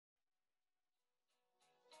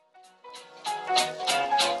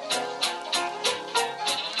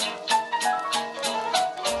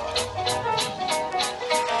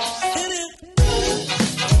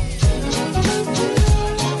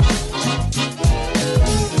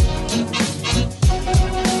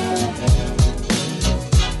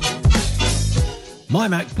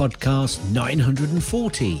MyMac Podcast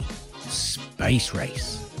 940, Space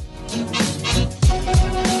Race.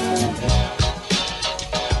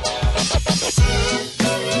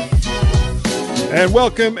 And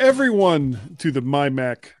welcome everyone to the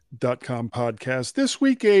MyMac.com podcast. This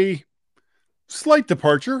week, a slight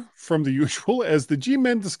departure from the usual as the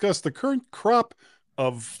G-Men discuss the current crop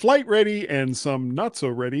of flight-ready and some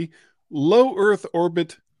not-so-ready low Earth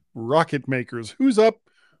orbit rocket makers. Who's up,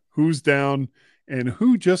 who's down, and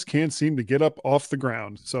who just can't seem to get up off the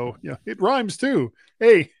ground. So, yeah, it rhymes too.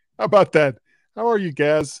 Hey, how about that? How are you,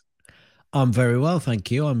 Gaz? I'm very well,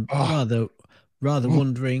 thank you. I'm rather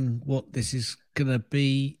wondering what this is going to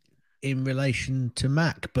be in relation to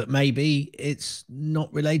Mac, but maybe it's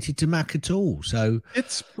not related to Mac at all. So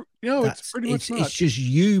it's pretty much not. It's just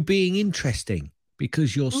you being interesting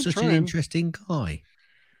because you're such an interesting guy.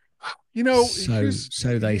 You know, so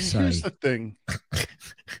they say. Here's the thing.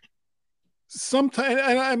 Sometimes,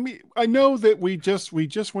 and I mean, I know that we just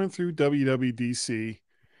went through WWDC,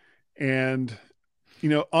 and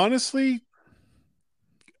honestly,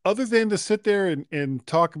 other than to sit there and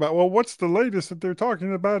talk about, well, what's the latest that they're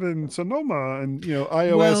talking about in Sonoma and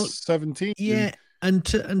iOS 17. Yeah, and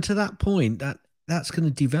to that point, that's going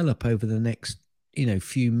to develop over the next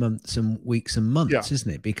few months and weeks and months,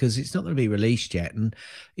 isn't it? Because it's not going to be released yet, and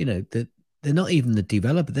they're not even the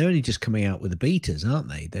developer; they're only just coming out with the betas, aren't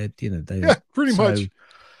they? Pretty much.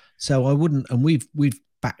 So I wouldn't, and we've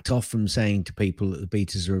backed off from saying to people that the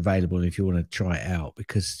betas are available and if you want to try it out,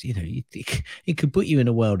 because it could put you in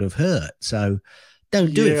a world of hurt. So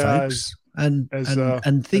don't do it, folks. And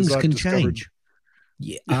things can change.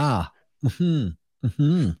 Yeah. I think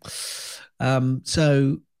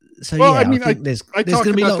there's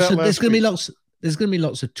going to be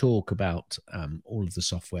lots of talk about all of the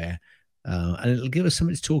software. And it'll give us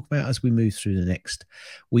something to talk about as we move through the next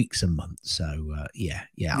weeks and months. So,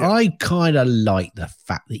 I kind of like the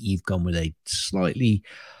fact that you've gone with a slightly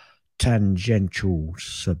tangential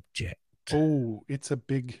subject. Oh, it's a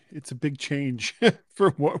big change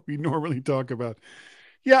from what we normally talk about.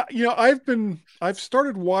 Yeah, I've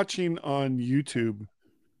started watching on YouTube.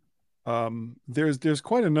 There's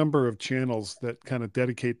quite a number of channels that kind of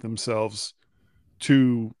dedicate themselves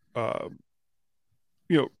to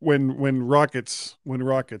when rockets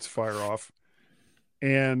fire off.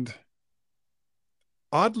 And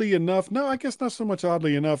oddly enough, no, I guess not so much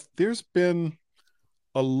oddly enough, there's been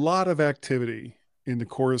a lot of activity in the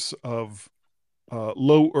course of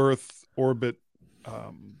low Earth orbit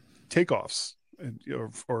takeoffs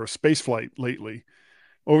or space flight lately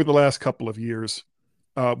over the last couple of years,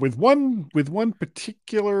 with one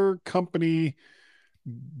particular company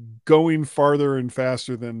going farther and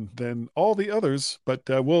faster than all the others, but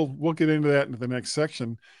we'll get into that in the next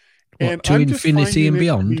section. And to infinity and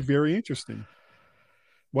beyond? To be very interesting.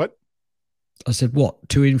 What? I said, what?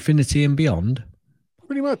 To infinity and beyond?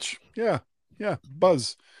 Pretty much, yeah.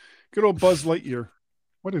 Buzz, good old Buzz Lightyear.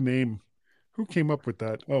 What a name! Who came up with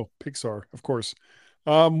that? Oh, Pixar, of course.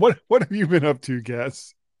 What have you been up to,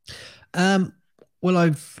 Gaz? Well,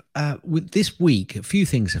 I've with this week, a few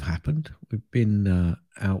things have happened. We've been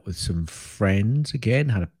out with some friends again,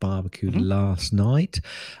 had a barbecue last night.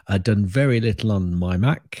 I've done very little on my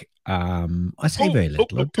Mac. I say very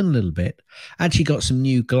little. I've done a little bit. Actually got some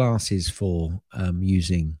new glasses for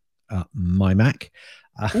using my Mac.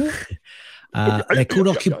 They're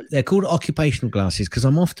called occupational glasses because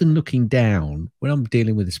I'm often looking down when I'm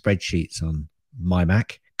dealing with the spreadsheets on my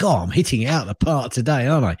Mac. God, I'm hitting it out of the park today,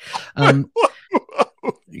 aren't I?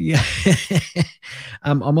 Yeah.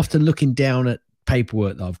 I'm often looking down at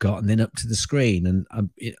paperwork that I've got and then up to the screen, and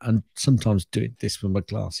I'm sometimes doing this with my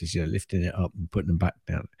glasses, lifting it up and putting them back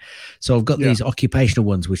down. So I've got these occupational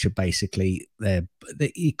ones, which are basically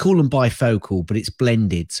you call them bifocal, but it's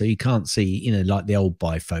blended, so you can't see, like the old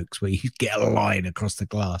bifocals where you get a line across the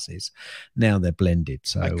glasses. Now they're blended.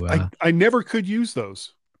 So I never could use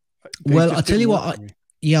those. Well, I tell you what,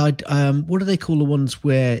 what do they call the ones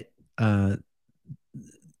where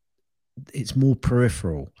it's more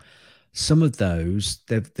peripheral? Some of those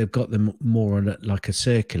they've got them more on like a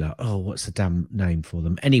circular. Oh, what's the damn name for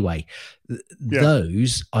them? Anyway,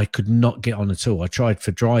 those I could not get on at all. I tried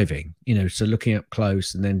for driving, so looking up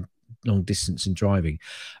close and then long distance and driving,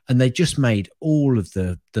 and they just made all of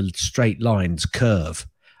the straight lines curve,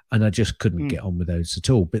 and I just couldn't get on with those at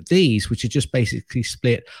all. But these, which are just basically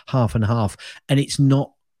split half and half, and it's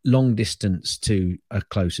not long distance to a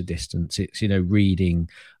closer distance. It's, reading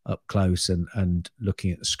up close and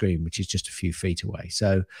looking at the screen, which is just a few feet away.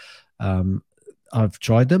 So I've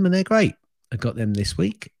tried them and they're great. I got them this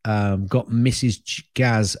week. Got Mrs.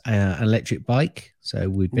 Gaz electric bike. So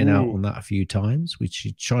we've been out Ooh. on that a few times. We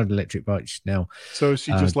she tried electric bikes now. So is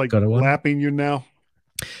she just like Got a one. lapping you now?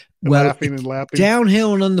 Well, Laughing and lapping?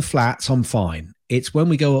 downhill and on the flats, I'm fine. It's when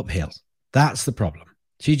we go uphill. That's the problem.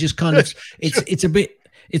 She just kind of it's a bit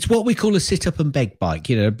it's what we call a sit up and beg bike,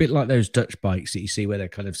 a bit like those Dutch bikes that you see where they're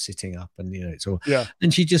kind of sitting up and it's all Yeah.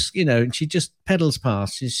 and she just, and she just pedals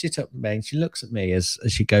past, she sit up and bang, she looks at me as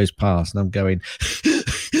she goes past and I'm going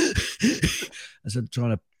as I'm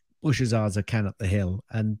trying to push as hard as I can up the hill.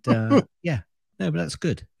 And yeah, no, but that's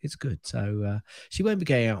good. It's good. So she won't be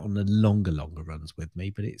going out on the longer runs with me,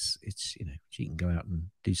 but it's she can go out and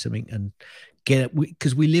do something and get it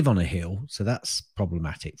because we live on a hill, so that's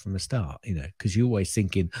problematic from the start. Because you're always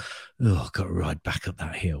thinking, oh, I've got to ride back up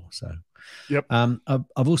that hill. So Yep.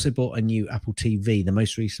 I've also bought a new Apple TV, the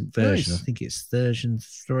most recent version. Nice. I think it's version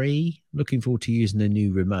 3. Looking forward to using a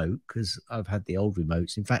new remote because I've had the old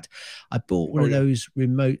remotes. In fact, I bought one of those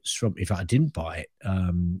remotes from. In fact, I didn't buy it.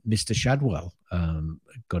 Mr. Shadwell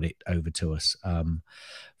got it over to us from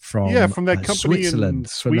from that company in Switzerland.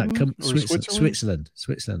 From that Sweden or Switzerland.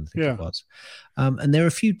 Switzerland, I think Yeah. it was. And there are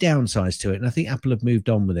a few downsides to it, and I think Apple have moved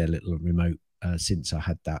on with their little remote since I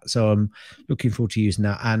had that. So I'm looking forward to using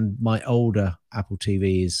that. And my older Apple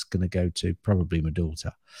TV is going to go to probably my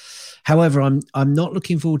daughter. However, I'm not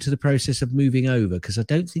looking forward to the process of moving over because I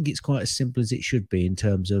don't think it's quite as simple as it should be in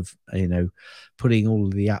terms of putting all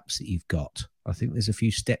of the apps that you've got. I think there's a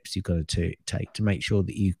few steps you've got to take to make sure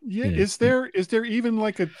that you. Yeah. Is there even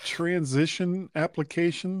like a transition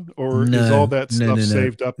application, or is all No, that no, stuff no, no,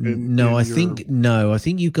 saved up no. in your? I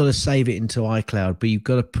think you've got to save it into iCloud, but you've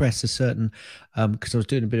got to press a certain. Because I was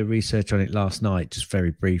doing a bit of research on it last night, just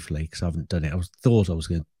very briefly, because I haven't done it. Thought I was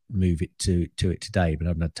going to move it to it today, but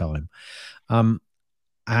I haven't had time.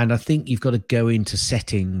 And I think you've got to go into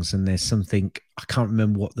settings, and there's something I can't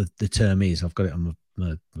remember what the term is. I've got it on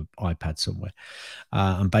my iPad somewhere,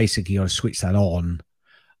 and basically you got to switch that on.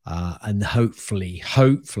 And hopefully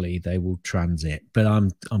they will transit. But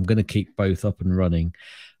I'm going to keep both up and running.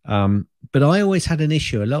 But I always had an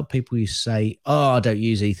issue. A lot of people used to say, "Oh, I don't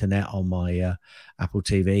use Ethernet on my Apple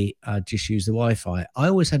TV. I just use the Wi-Fi." I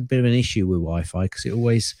always had a bit of an issue with Wi-Fi because it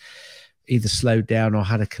always either slowed down or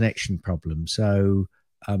had a connection problem. So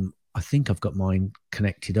I think I've got mine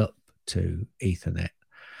connected up to Ethernet.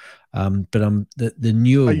 But I'm the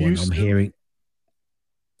newer one. I'm hearing.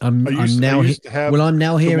 I used to have I'm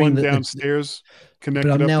now the hearing one that downstairs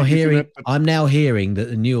connected up to Ethernet. But I'm now hearing that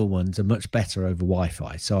the newer ones are much better over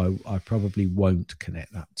Wi-Fi. So I probably won't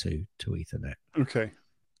connect that to Ethernet. Okay.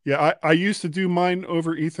 Yeah, I used to do mine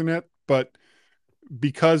over Ethernet, but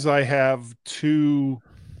because I have two,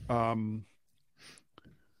 darn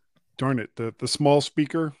it, the small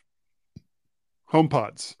speaker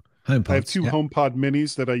HomePods. I have two HomePod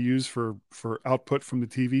minis that I use for output from the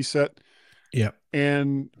TV set. Yeah.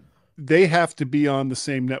 And they have to be on the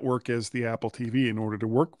same network as the Apple TV in order to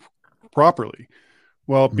work properly.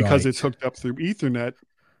 Well, because it's hooked up through Ethernet,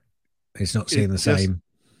 it's not seeing the same.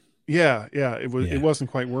 Yeah, it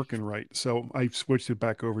wasn't quite working right. So I switched it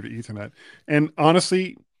back over to Ethernet. And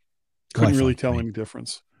honestly, couldn't really tell any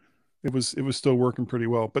difference. It was still working pretty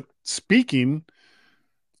well. But speaking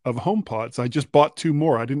of HomePods, I just bought 2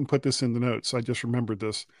 more. I didn't put this in the notes. I just remembered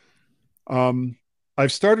this.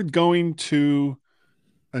 I've started going to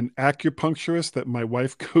an acupuncturist that my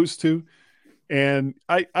wife goes to, and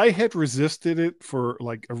I had resisted it for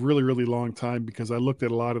like a really, really long time because I looked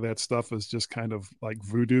at a lot of that stuff as just kind of like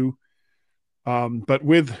voodoo. But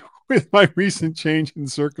with my recent change in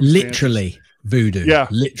circumstances, literally voodoo,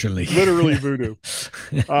 literally voodoo.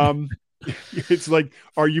 It's like,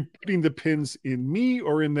 are you putting the pins in me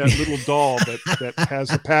or in that little doll that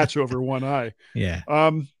has a patch over one eye? Yeah.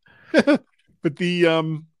 But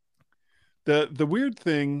the weird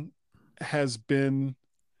thing has been,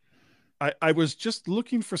 I was just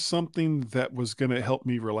looking for something that was going to help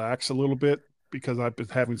me relax a little bit because I've been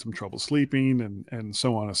having some trouble sleeping and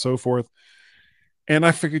so on and so forth. And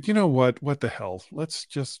I figured, you know what the hell?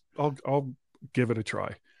 I'll give it a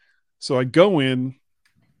try. So I go in.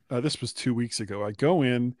 This was 2 weeks ago. I go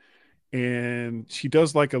in, and she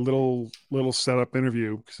does like a little setup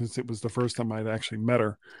interview since it was the first time I'd actually met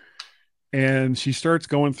her. And she starts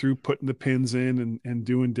going through putting the pins in and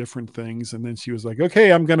doing different things. And then she was like, "Okay,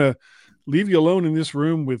 I'm gonna leave you alone in this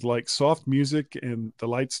room with like soft music and the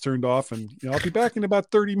lights turned off, and I'll be back in about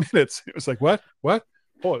 30 minutes." It was like, what?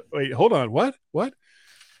 Oh, wait, hold on, what?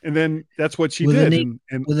 And then that's what she did. And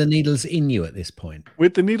with the needles in you at this point,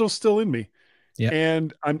 with the needles still in me. Yeah.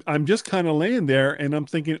 And I'm just kind of laying there and I'm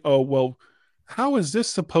thinking, oh, well, how is this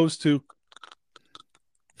supposed to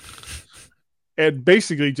and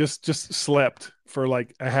basically just slept for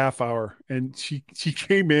like a half hour. And she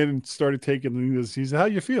came in and started taking this. She said, "How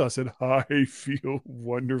you feel?" I said, "I feel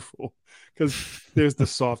wonderful," because there's the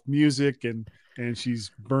soft music and she's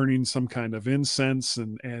burning some kind of incense,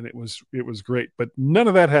 and it was great. But none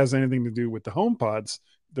of that has anything to do with the home pods.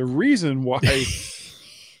 The reason why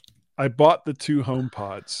I bought the two home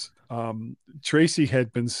pods, Tracy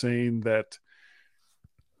had been saying that,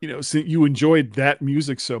 since you enjoyed that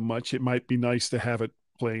music so much, it might be nice to have it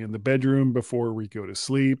play in the bedroom before we go to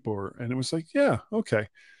sleep. And it was like, yeah, okay.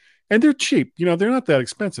 And they're cheap. They're not that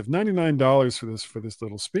expensive. $99 for this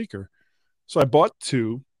little speaker. So I bought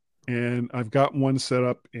two, and I've got one set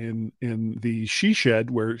up in the she shed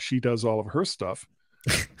where she does all of her stuff.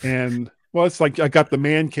 And well, it's like I got the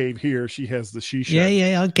man cave here. She has the she Yeah, shed.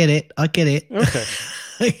 yeah, I get it. I get it. Okay.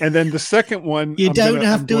 And then the second one, You don't I'm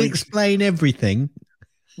have to going to, explain everything.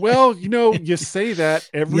 well, you say that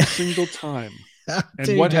every Yeah, single time. I And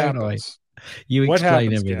do, what don't I? happens? You What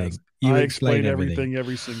explain happens, Gaz? everything. You I explain explain everything. everything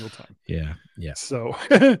every single time. Yeah, yeah. So,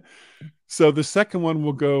 so the second one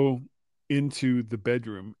will go into the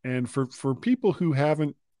bedroom. And for people who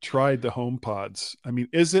haven't tried the home pods, I mean,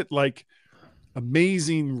 is it like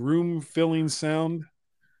amazing room filling sound?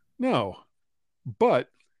 No. But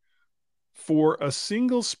for a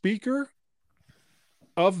single speaker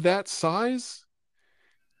of that size,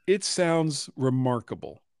 it sounds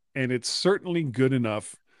remarkable. And it's certainly good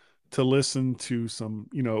enough to listen to some,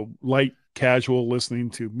 light, casual listening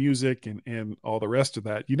to music and all the rest of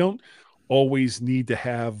that. You don't always need to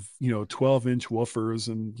have, 12-inch woofers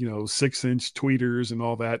and, 6-inch tweeters and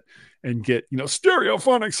all that and get,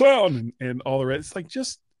 stereophonic sound and all the rest. It's like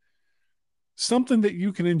just something that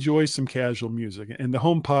you can enjoy some casual music. And the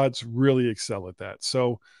home pods really excel at that.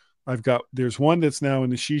 So there's one that's now in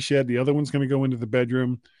the she shed. The other one's going to go into the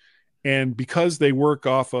bedroom. And because they work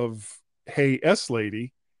off of Hey S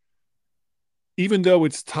Lady, even though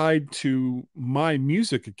it's tied to my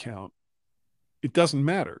music account, it doesn't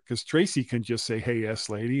matter because Tracy can just say, "Hey S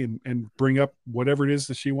Lady," and bring up whatever it is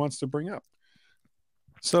that she wants to bring up.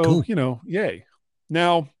 So, Cool. yay.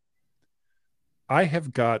 Now, I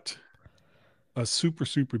have got a super,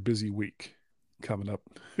 super busy week coming up,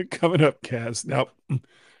 coming up, Kaz. Now,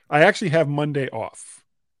 I actually have Monday off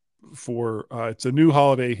for it's a new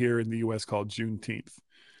holiday here in the US called Juneteenth.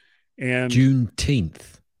 And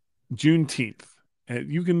Juneteenth. Juneteenth. And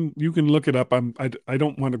you can look it up. I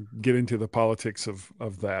don't want to get into the politics of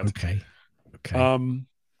that. Okay. Okay. Um,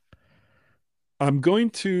 I'm going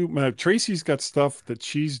to Tracy's got stuff that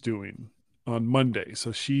she's doing on Monday,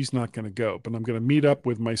 so she's not going to go. But I'm going to meet up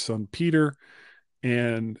with my son Peter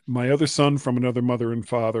and my other son from another mother and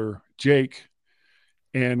father, Jake,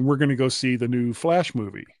 and we're going to go see the new Flash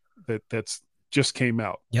movie that's just came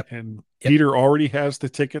out. Yep. And Yep. Peter already has the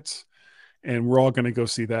tickets, and we're all going to go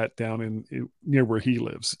see that down in near where he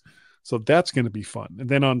lives. So that's going to be fun. And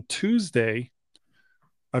then on Tuesday,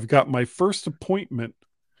 I've got my first appointment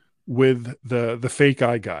with the fake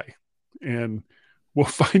eye guy, and we'll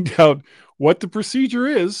find out what the procedure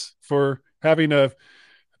is for having a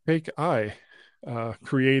fake eye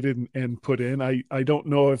created and put in. I don't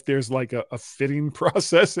know if there's like a fitting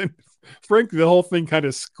process, and frankly, the whole thing kind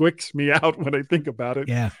of squicks me out when I think about it,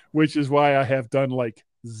 Yeah. which is why I have done like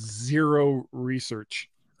zero research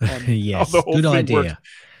on how the Yes. whole Good thing works. idea.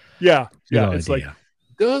 Yeah, Good yeah. It's like, idea.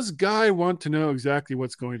 does Guy want to know exactly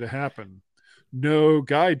what's going to happen? No,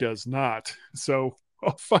 Guy does not. So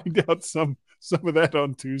I'll find out some of that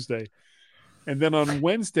on Tuesday. And then on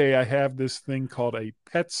Wednesday, I have this thing called a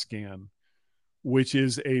PET scan, which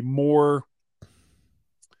is a more,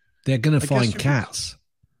 They're going to I guess find you could call, cats.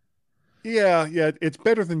 yeah, it's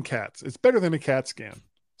better than cats. It's better than a cat scan.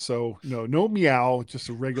 So no meow, just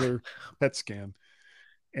a regular PET scan.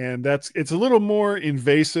 And it's a little more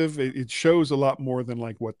invasive. It shows a lot more than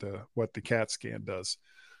like what the cat scan does.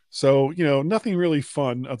 So, nothing really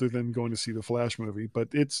fun other than going to see the Flash movie, but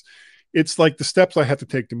it's like the steps I have to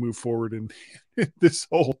take to move forward in this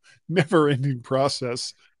whole never-ending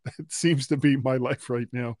process that seems to be my life right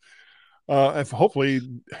now. If hopefully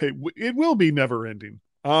it will be never-ending.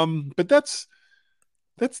 But that's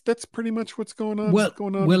pretty much what's Well,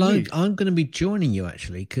 going on well, with I'm me. I'm going to be joining you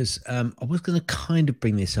actually because I was going to kind of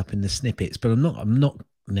bring this up in the snippets, but I'm not. I'm not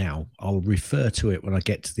now. I'll refer to it when I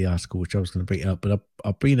get to the article, which I was going to bring it up, but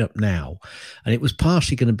I'll bring it up now. And it was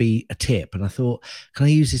partially going to be a tip, and I thought, can I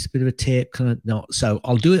use this a bit of a tip? Can I not? So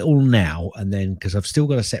I'll do it all now, and then because I've still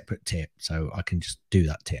got a separate tip, so I can just do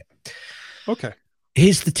that tip. Okay.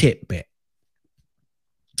 Here's the tip bit.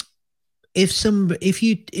 If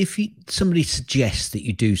somebody suggests that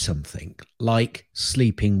you do something like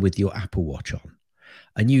sleeping with your Apple Watch on,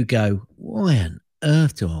 and you go, why on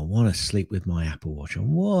earth do I want to sleep with my Apple Watch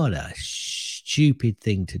on? What a stupid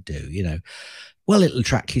thing to do, you know. Well, it'll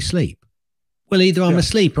track your sleep. Well, either I'm Yeah.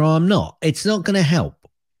 asleep or I'm not. It's not going to help,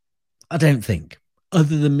 I don't think,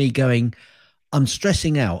 other than me going, I'm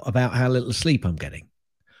stressing out about how little sleep I'm getting.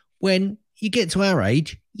 When you get to our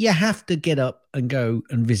age, you have to get up and go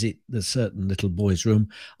and visit the certain little boy's room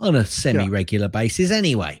on a semi-regular basis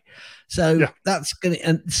anyway. So Yeah. that's going to,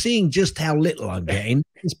 and seeing just how little I'm getting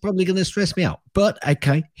is probably going to stress me out. But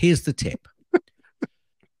okay, here's the tip.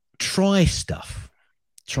 Try stuff.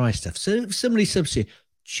 Try stuff. So if somebody subs you,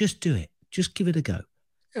 just do it. Just give it a go.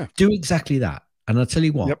 Yeah. Do exactly that. And I'll tell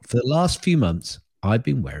you what, Yep. for the last few months, I've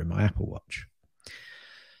been wearing my Apple Watch.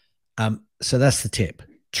 So that's the tip.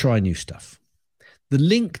 Try new stuff. The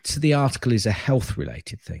link to the article is a health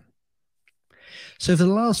related thing. So for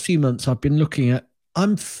the last few months, I've been looking at,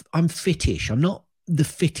 I'm fittish. I'm not the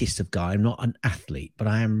fittest of guy. I'm not an athlete, but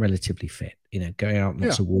I am relatively fit, you know, going out on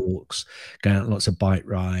lots of walks, going out on lots of bike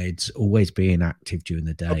rides, always being active during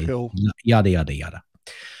the day, Uphill. yada, yada, yada.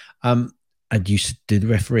 I used to do the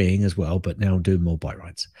refereeing as well, but now I'm doing more bike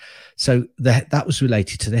rides. So that was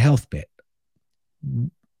related to the health bit.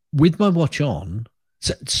 With my watch on,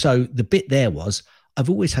 so the bit there was, I've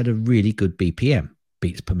always had a really good BPM,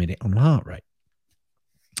 beats per minute on heart rate.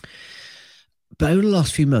 But over the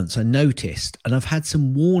last few months, I noticed, and I've had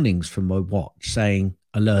some warnings from my watch saying,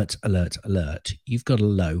 alert, alert, alert, you've got a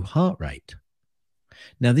low heart rate.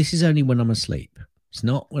 Now, this is only when I'm asleep. It's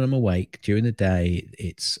not when I'm awake. During the day,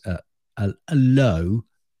 it's a low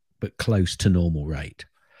but close to normal rate.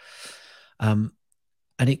 And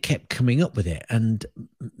it kept coming up with it. And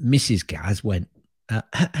Mrs. Gaz went,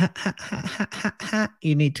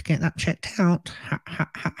 you need to get that checked out.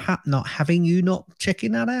 Not having you not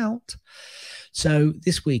checking that out. So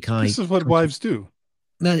this week This is what wives do.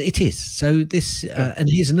 No, it is. So this, and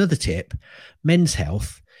here's another tip: men's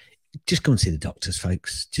health. Just go and see the doctors,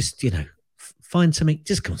 folks. Just, you know, find something.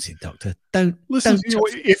 Just go and see the doctor. Don't listen.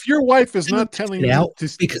 If your wife is not telling you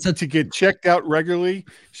to get checked out regularly,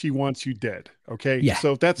 she wants you dead. Okay. Yeah.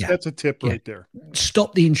 So that's a tip right there.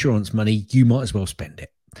 Stop the insurance money. You might as well spend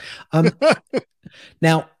it.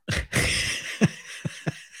 Now.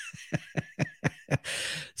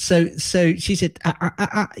 So she said,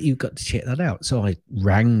 you've got to check that out. So I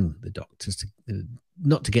rang the doctors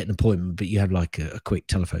not to get an appointment, but you have like a quick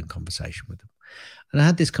telephone conversation with them. And I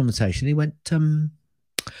had this conversation. He went, can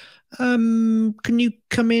you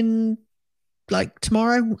come in like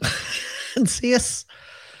tomorrow and see us?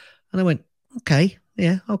 And I went, okay,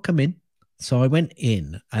 yeah, I'll come in. So I went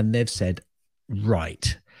in and they've said,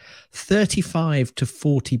 right, 35 to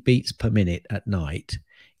 40 beats per minute at night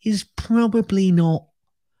is probably not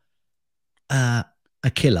a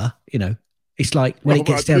killer, you know. It's like when it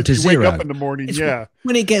gets down to zero. Wake up in the morning,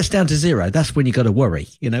 when it gets down to zero, that's when you got to worry,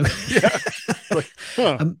 you know. Yeah. Like,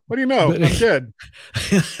 what do you know? I'm dead.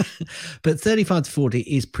 But 35 to 40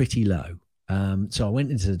 is pretty low. So I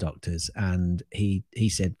went into the doctor's and he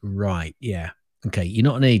said, right, yeah, okay, you're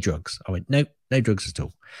not on any drugs. I went, nope, no drugs at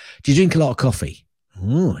all. Do you drink a lot of coffee?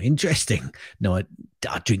 Oh, interesting. No, I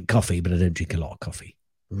drink coffee, but I don't drink a lot of coffee.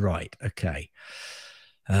 Right, okay.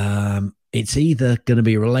 It's either going to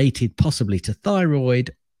be related possibly to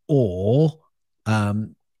thyroid or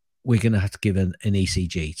we're going to have to give an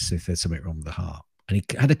ECG to see if there's something wrong with the heart. And he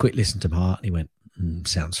had a quick listen to my heart and he went,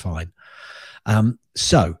 sounds fine.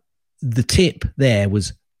 So the tip there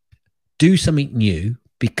was do something new,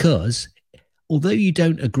 because although you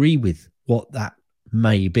don't agree with what that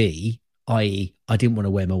may be, i.e. I didn't want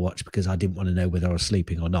to wear my watch because I didn't want to know whether I was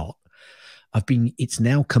sleeping or not, it's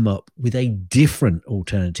now come up with a different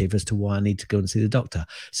alternative as to why I need to go and see the doctor.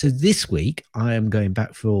 So this week I am going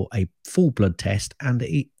back for a full blood test and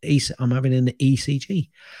I'm having an ECG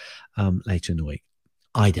later in the week.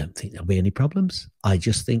 I don't think there'll be any problems. I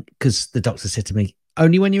just think, because the doctor said to me,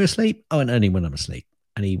 only when you're asleep? Oh, and only when I'm asleep.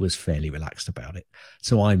 And he was fairly relaxed about it.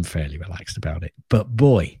 So I'm fairly relaxed about it. But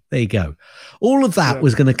boy, there you go. All of that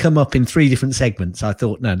was going to come up in 3 different segments. I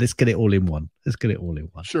thought, no, let's get it all in one.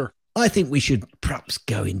 Sure. I think we should perhaps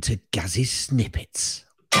go into Gaz's snippets.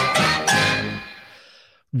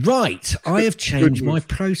 Right, I have changed my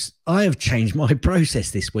process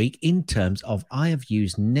this week in terms of I have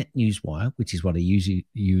used NetNewsWire, which is what I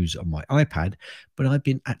use on my iPad, but I've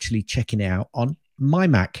been actually checking out on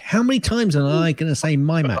MyMac. How many times am I going to say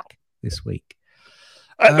MyMac this week?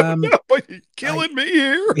 I don't know, but you're killing me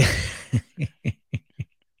here.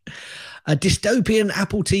 A dystopian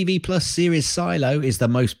Apple TV Plus series, Silo, is the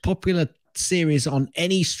most popular series on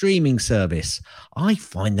any streaming service. I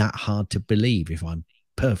find that hard to believe, if I'm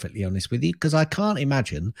perfectly honest with you, because I can't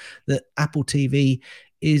imagine that Apple TV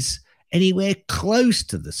is anywhere close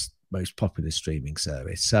to the most popular streaming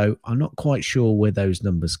service. So I'm not quite sure where those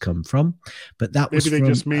numbers come from, but that was Maybe they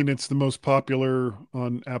from, just mean it's the most popular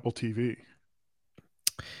on Apple TV.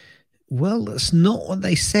 well, that's not what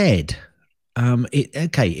they said.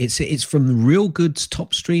 It's from the Real Goods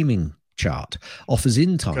top streaming chart, offers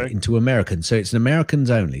insight Okay. into Americans. So it's an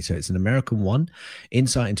Americans only. So it's an American one,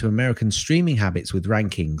 insight into American streaming habits with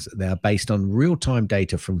rankings. They are based on real time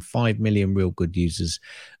data from 5 million Real Good users.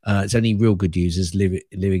 It's only Real Good users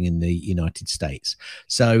living in the United States.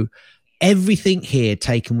 So everything here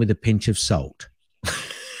taken with a pinch of salt.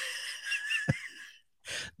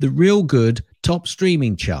 The Real Good top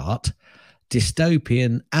streaming chart,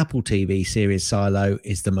 dystopian Apple TV series Silo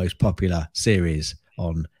is the most popular series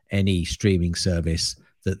on any streaming service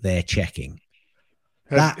that they're checking.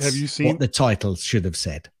 Have That's you what seen the title should have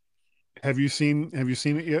said. have you seen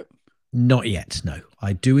it yet? Not yet. No,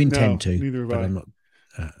 I do intend No, to, neither have but I. I'm not.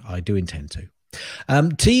 I do intend to.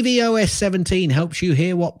 tvOS 17 helps you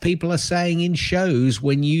hear what people are saying in shows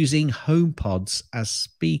when using HomePods as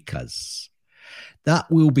speakers.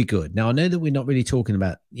 That will be good. Now, I know that we're not really talking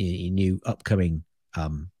about new upcoming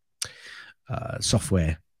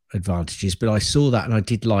software advantages, but I saw that and I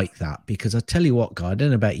did like that because I tell you what, Guy, I don't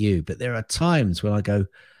know about you, but there are times when I go,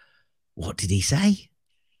 what did he say?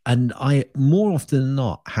 And I more often than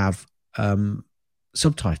not have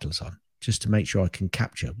subtitles on just to make sure I can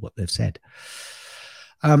capture what they've said.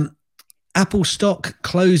 Apple stock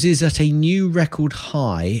closes at a new record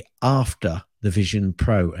high after the Vision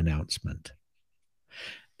Pro announcement.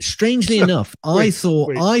 Strangely enough, I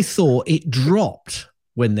thought it dropped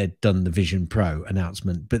when they'd done the Vision Pro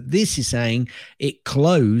announcement, but this is saying it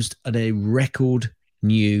closed at a record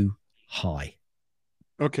new high.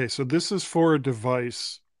 Okay, so this is for a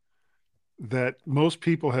device that most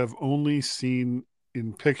people have only seen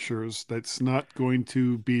in pictures that's not going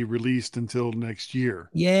to be released until next year.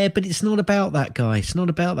 Yeah, but it's not about that, Guy. It's not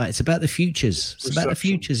about that. It's about the futures. It's about the Perception.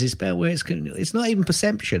 futures. It's about where it's going. It's not even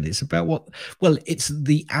perception. It's about what. Well, it's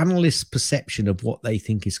the analyst's perception of what they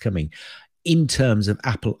think is coming, in terms of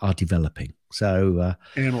Apple are developing. So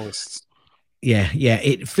Analysts. yeah,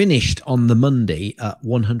 it finished on the Monday at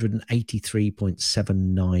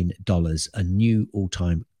 $183.79, a new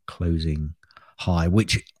all-time closing high,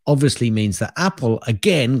 which obviously means that Apple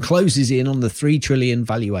again closes in on the 3 trillion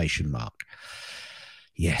valuation mark.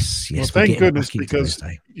 Yes, Well, we're thank getting goodness, back into those because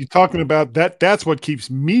days. you're talking about that. That's what keeps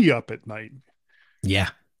me up at night. Yeah,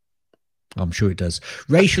 I'm sure it does.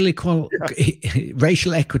 Racial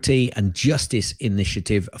equity and justice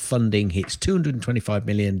initiative funding hits $225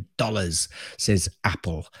 million, says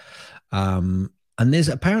Apple. And there's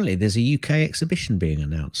a UK exhibition being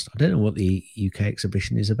announced. I don't know what the UK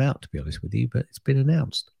exhibition is about, to be honest with you, but it's been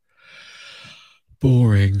announced.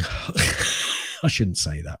 Boring. I shouldn't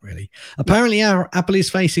say that, really. Apparently, Apple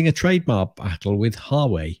is facing a trademark battle with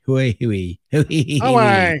Huawei. Huawei.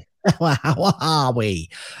 How are we?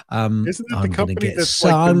 Isn't that the company that's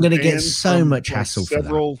I'm been going to get banned so from much hassle for that.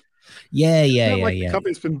 several? Yeah. The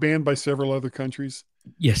company that's been banned by several other countries?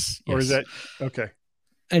 Yes. Or is that okay?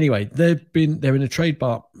 Anyway, they're in a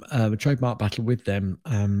trademark battle with them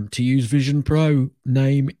to use Vision Pro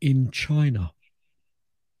name in China.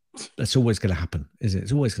 That's always going to happen, isn't it?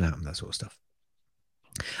 It's always going to happen, that sort of stuff.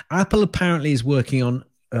 Apple apparently is working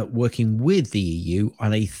with the EU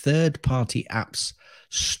on a third-party apps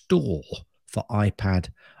store for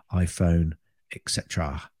iPad, iPhone,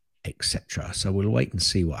 etc. So we'll wait and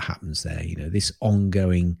see what happens there. This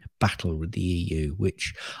ongoing battle with the EU,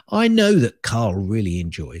 which I know that Carl really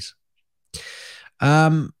enjoys.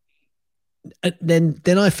 Then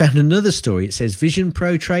I found another story. It says Vision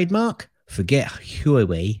Pro trademark. Forget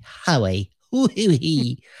Huawei.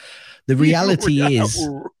 The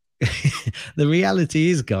reality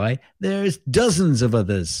is, Guy, there's dozens of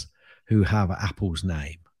others who have Apple's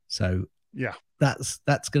name. So yeah, that's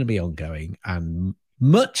going to be ongoing and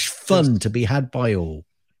much fun to be had by all.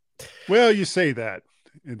 Well, you say that,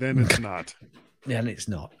 and then it's not. And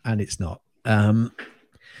it's not.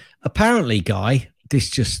 Apparently, Guy, this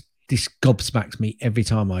gobsmacks me every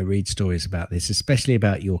time I read stories about this, especially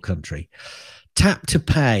about your country. Tap to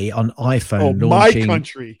pay on iPhone launching. My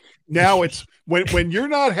country. Now it's when you're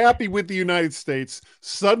not happy with the United States,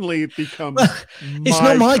 suddenly it becomes it's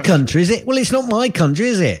not my country, is it? Well, it's not my country,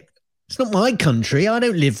 is it? It's not my country. I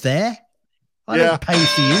don't live there. I don't pay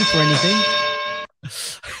for you for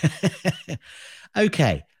anything.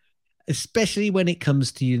 Okay. Especially when it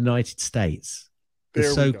comes to the United States. the There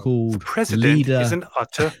we go. The so-called president is leader, an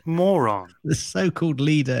utter moron. the so-called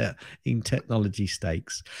leader in technology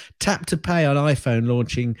stakes. Tap to pay on iPhone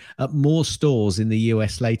launching at more stores in the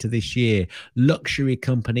US later this year. Luxury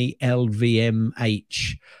company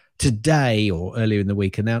LVMH today or earlier in the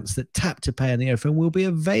week announced that tap to pay on the iPhone will be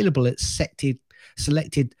available at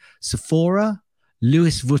selected Sephora,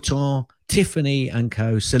 Louis Vuitton, Tiffany and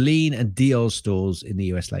Co, Celine and Dior stores in the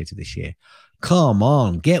US later this year. Come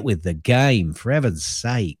on, get with the game, for heaven's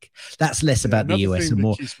sake. That's less about the Another US thing and that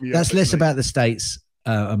more. keeps me up That's at less night. about the States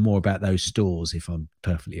and more about those stores, if I'm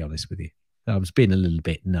perfectly honest with you. I was being a little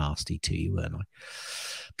bit nasty to you, weren't I?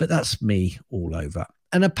 But that's me all over.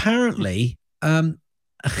 And apparently, on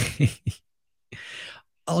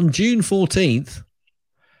June 14th,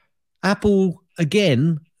 Apple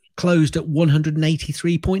again closed at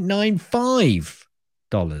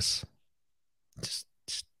 $183.95.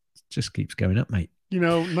 Just keeps going up, mate.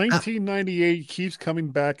 1998 keeps coming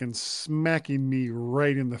back and smacking me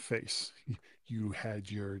right in the face. You had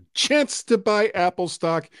your chance to buy Apple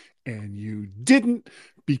stock and you didn't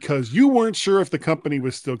because you weren't sure if the company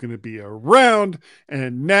was still going to be around.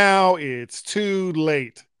 And now it's too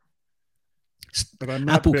late. But I'm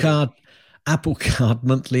not bitter. Apple Card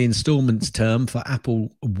monthly installments term for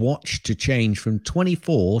Apple Watch to change from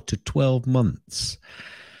 24 to 12 months.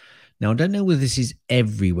 Now, I don't know whether this is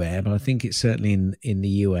everywhere, but I think it's certainly in the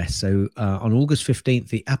US. So on August 15th,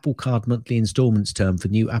 the Apple Card monthly installments term for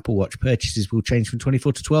new Apple Watch purchases will change from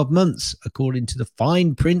 24 to 12 months, according to the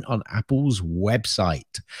fine print on Apple's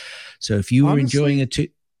website. So if you were enjoying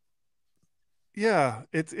yeah,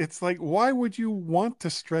 it's like, why would you want to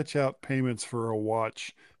stretch out payments for a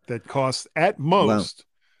watch that costs at most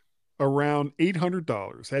around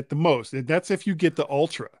 $800 at the most? And that's if you get the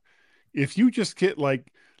Ultra. If you just get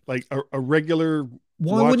like a regular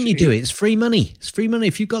why watch, wouldn't you do it? It's free money. It's free money.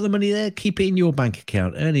 If you've got the money there, keep it in your bank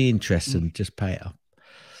account, earn the interest, and just pay it up.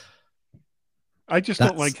 I just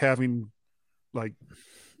don't like having like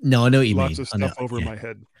no, I know what you mean. Lots of stuff over my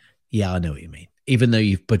head. Yeah, I know what you mean. Even though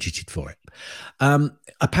you've budgeted for it.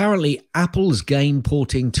 Apparently, Apple's game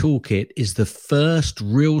porting toolkit is the first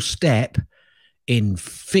real step in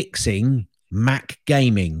fixing Mac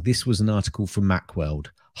gaming. This was an article from Macworld.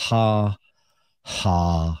 Ha,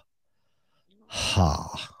 ha,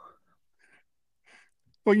 ha.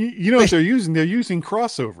 Well, you know what they're using? They're using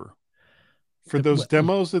crossover. For those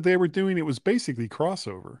demos that they were doing, it was basically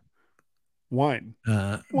crossover. Wine.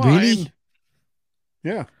 Really?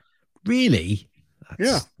 Yeah. Really?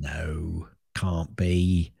 No, can't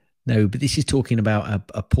be. No, but this is talking about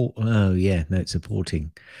a port. Oh, yeah. No, it's a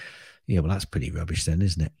porting. Yeah, well, that's pretty rubbish then,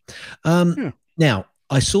 isn't it? Now,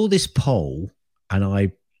 I saw this poll and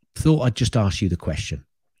I thought I'd just ask you the question.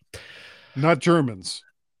 Not Germans.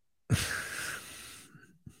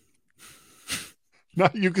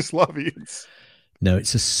 Not Yugoslavians. No,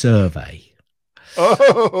 it's a survey.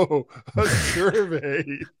 Oh, a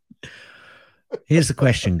survey. Here's the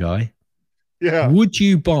question, Guy. Yeah. Would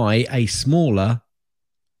you buy a smaller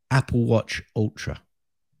Apple Watch Ultra?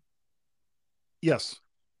 Yes.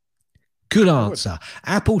 Good answer.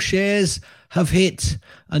 Apple shares have hit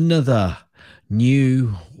another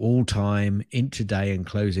new all-time intraday and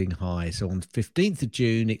closing high. So on the 15th of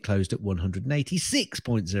June, it closed at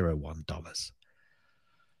 $186.01.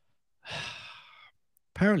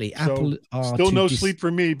 Apparently, Apple are still no sleep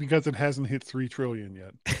for me because it hasn't hit 3 trillion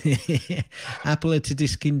yet. Apple are to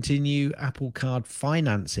discontinue Apple Card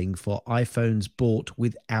financing for iPhones bought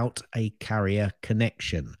without a carrier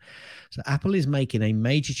connection. So Apple is making a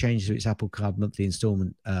major change to its Apple Card monthly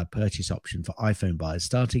installment purchase option for iPhone buyers.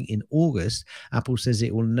 Starting in August, Apple says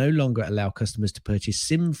it will no longer allow customers to purchase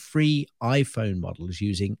SIM-free iPhone models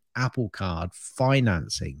using Apple Card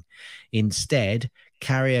financing. Instead,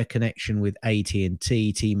 carrier connection with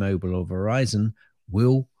AT&T, T-Mobile, or Verizon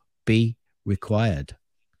will be required.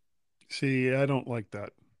 See, I don't like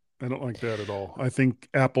that. I don't like that at all. I think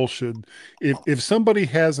Apple should, if somebody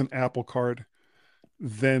has an Apple Card,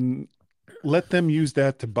 then let them use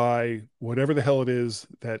that to buy whatever the hell it is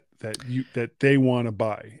that they want to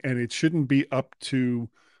buy, and it shouldn't be up to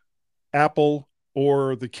Apple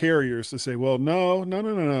or the carriers to say, well, no,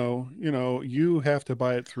 you have to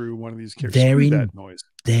buy it through one of these carriers. Screw that noise.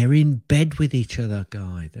 They're in bed with each other,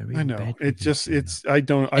 Guy. They're in bed. It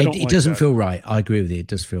don't it doesn't that. feel right. I agree with you. It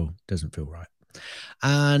doesn't feel right.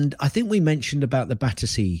 And I think we mentioned about the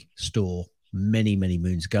Battersea store many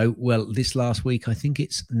moons ago. Well, this last week, I think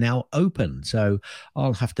it's now open. So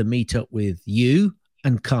I'll have to meet up with you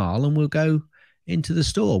and Carl, and we'll go into the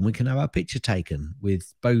store and we can have our picture taken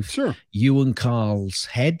with both you and Carl's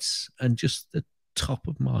heads and just the top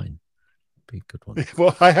of mine. Be a good one.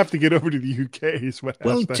 Well, I have to get over to the UK is what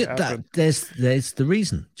Well, has to happen. there's the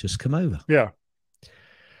reason. Just come over. Yeah.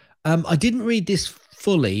 I didn't read this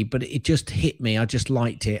fully, but it just hit me. I just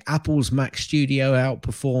liked it. Apple's Mac Studio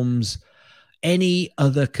outperforms any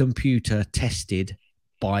other computer tested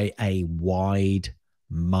by a wide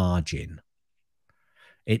margin.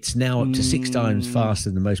 It's now up to 6 times faster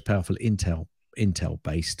than the most powerful Intel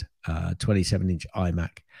based 27-inch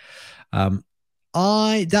iMac.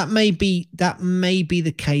 That may be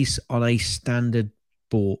the case on a standard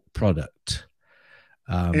bought product.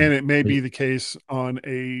 And it may be the case on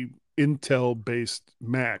a Intel based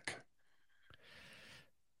Mac.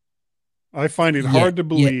 I find it hard to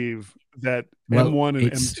believe that M1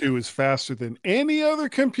 and M2 is faster than any other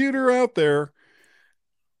computer out there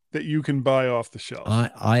that you can buy off the shelf.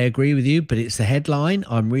 I agree with you, but it's the headline.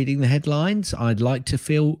 I'm reading the headlines. I'd like to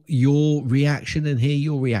feel your reaction and hear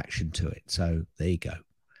your reaction to it. So there you go.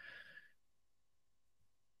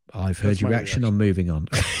 I've heard your reaction. I'm moving on.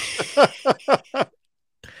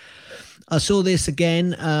 I saw this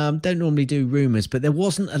again. Don't normally do rumors, but there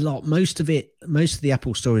wasn't a lot. Most of the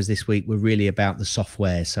Apple stories this week were really about the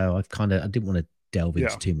software. So I didn't want to delve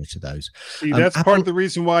into too much of those. See, that's part of the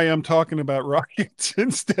reason why I'm talking about rockets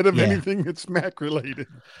instead of anything that's Mac related.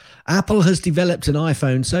 Apple has developed an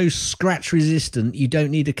iPhone so scratch resistant you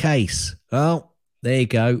don't need a case. Well, there you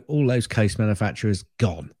go. All those case manufacturers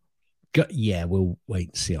gone. Yeah, we'll wait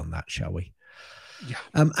and see on that, shall we? Yeah.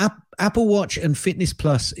 Apple Watch and Fitness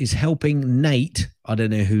Plus is helping Nate, I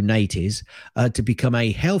don't know who Nate is, to become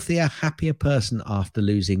a healthier, happier person after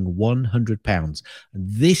losing 100 pounds. And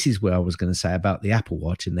this is where I was going to say about the Apple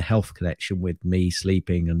Watch and the health connection with me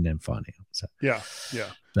sleeping and then finding out. So, yeah.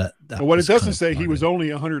 But what it doesn't say, he was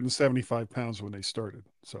only 175 pounds when they started.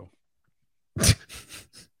 So,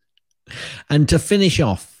 and to finish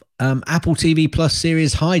off, Apple TV Plus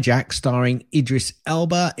series Hijack starring Idris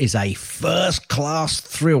Elba is a first-class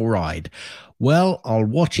thrill ride. Well, I'll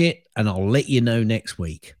watch it and I'll let you know next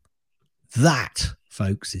week. That,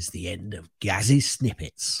 folks, is the end of Gaz's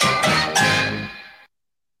Snippets.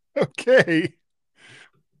 Okay.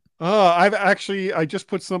 I just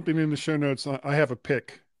put something in the show notes. I have a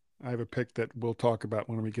pick. I have a pick that we'll talk about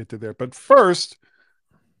when we get to there. But first,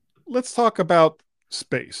 let's talk about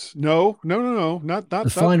space. No, not the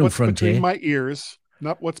final what's frontier. Between my ears,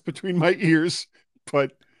 not what's between my ears,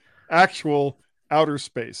 but actual outer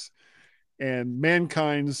space and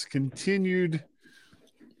mankind's continued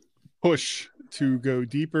push to go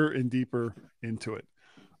deeper and deeper into it.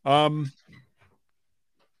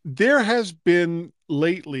 There has been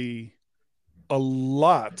lately a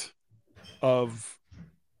lot of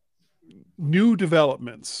new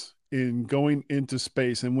developments in going into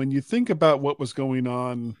space. And when you think about what was going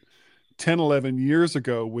on 10, 11 years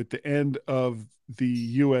ago with the end of the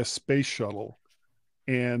U.S. space shuttle,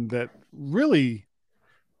 and that really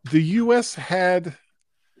the U.S. had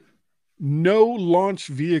no launch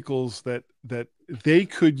vehicles that they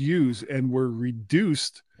could use and were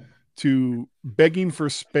reduced to begging for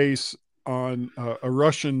space on a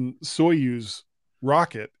Russian Soyuz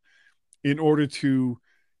rocket in order to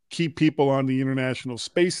keep people on the International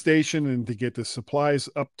Space Station and to get the supplies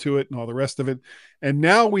up to it and all the rest of it. And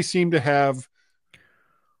now we seem to have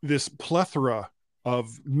this plethora of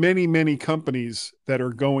many, many companies that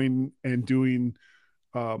are going and doing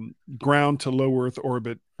ground to low Earth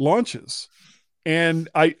orbit launches. And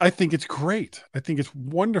I think it's great. I think it's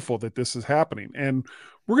wonderful that this is happening. And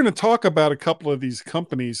we're going to talk about a couple of these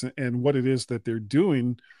companies and what it is that they're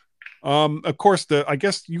doing. Of course, I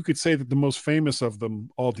guess you could say that the most famous of them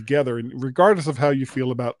altogether, and regardless of how you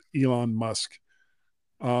feel about Elon Musk,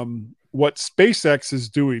 what SpaceX is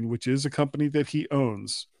doing, which is a company that he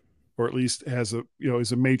owns, or at least has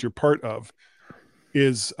is a major part of,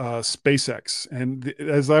 is SpaceX. And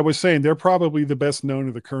as I was saying, they're probably the best known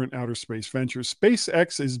of the current outer space ventures.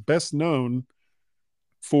 SpaceX is best known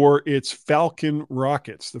for its Falcon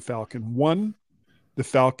rockets. The Falcon 1, the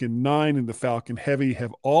Falcon 9, and the Falcon Heavy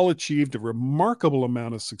have all achieved a remarkable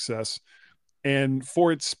amount of success. And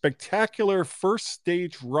for its spectacular first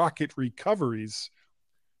stage rocket recoveries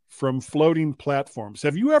from floating platforms.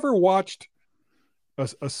 Have you ever watched a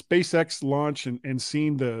SpaceX launch and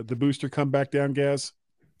seen the booster come back down, Gaz?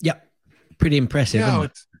 Yep. Pretty impressive, isn't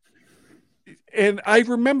it? And I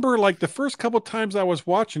remember like the first couple of times I was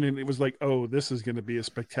watching it was like, oh, this is going to be a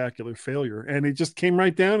spectacular failure. And it just came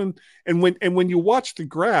right down. And when you watch the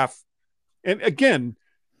graph, and again,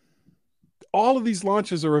 all of these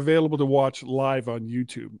launches are available to watch live on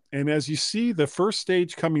YouTube. And as you see the first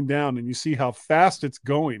stage coming down and you see how fast it's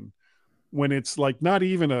going, when it's like not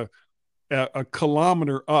even a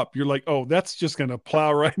kilometer up, you're like, oh, that's just going to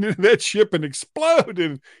plow right into that ship and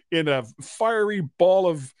explode in a fiery ball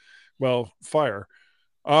of, well, fire.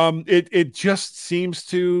 It just seems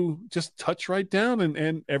to just touch right down,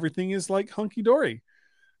 and everything is like hunky dory.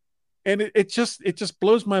 And it just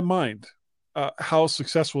blows my mind how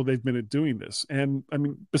successful they've been at doing this. And I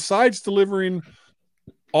mean, besides delivering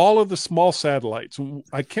all of the small satellites,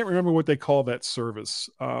 I can't remember what they call that service.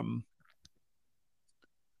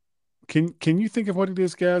 Can you think of what it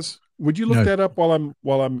is, Gaz? Would you look No, that up while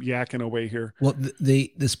I'm yakking away here? what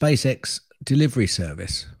the SpaceX delivery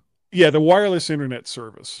service? Yeah, the wireless internet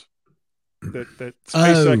service that SpaceX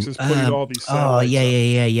Oh, is putting all these oh, satellites yeah, up.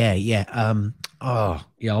 yeah, yeah, yeah, yeah. Oh,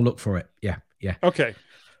 yeah. I'll look for it. Yeah, yeah. Okay.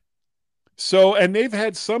 So, and they've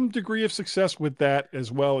had some degree of success with that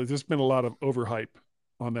as well. There's been a lot of overhype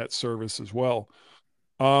on that service as well.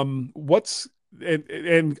 What's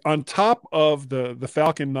and on top of the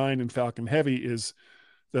Falcon 9 and Falcon Heavy is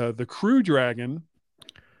the Crew Dragon,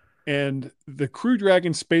 and the Crew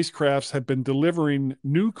Dragon spacecrafts have been delivering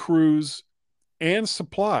new crews and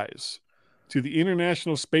supplies to the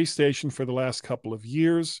International Space Station for the last couple of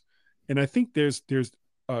years. And I think there's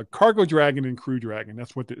Cargo Dragon and Crew Dragon.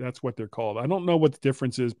 That's what they're called. I don't know what the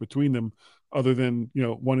difference is between them, other than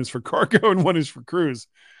one is for cargo and one is for crews.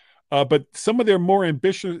 But some of their more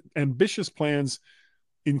ambitious plans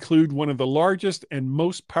include one of the largest and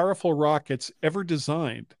most powerful rockets ever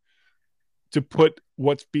designed to put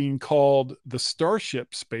what's being called the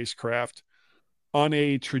Starship spacecraft on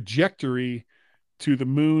a trajectory to the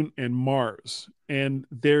moon and Mars. And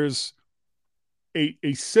there's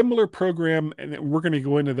a similar program, and we're going to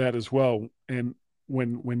go into that as well. And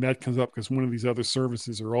when that comes up, because one of these other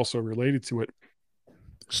services are also related to it.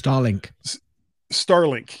 Starlink.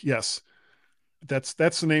 Starlink, yes, that's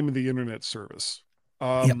the name of the internet service.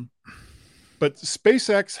 Yep. But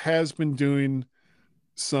SpaceX has been doing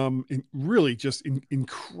some really just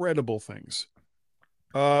incredible things.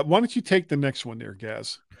 Why don't you take the next one there,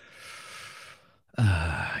 Gaz?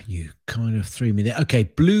 You kind of threw me there. Okay,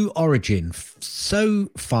 Blue Origin.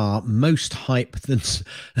 So far most hype than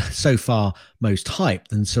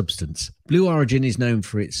substance. Blue Origin is known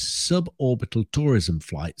for its suborbital tourism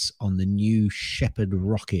flights on the New Shepard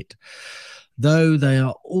rocket, though they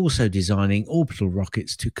are also designing orbital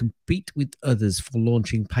rockets to compete with others for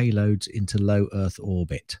launching payloads into low Earth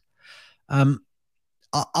orbit. I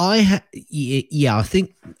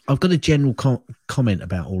think I've got a general comment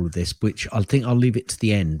about all of this, which I think I'll leave it to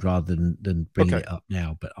the end rather than bringing it up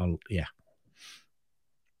now. But yeah.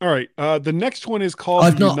 All right. The next one is called.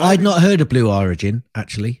 I'd not heard of Blue Origin.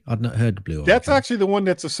 Actually, I'd not heard of Blue Origin. That's actually the one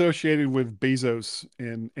that's associated with Bezos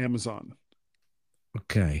and Amazon.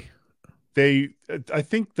 Okay. I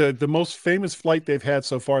think the most famous flight they've had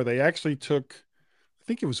so far, they actually took, I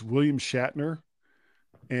think it was William Shatner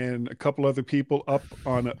and a couple other people up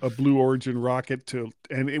on a Blue Origin rocket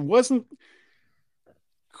and it wasn't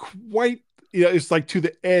quite, it's like to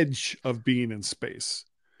the edge of being in space.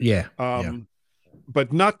 Yeah.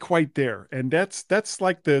 But not quite there. And that's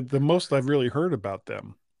like the most I've really heard about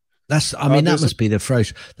them. That must be the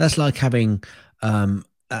phrase. That's like having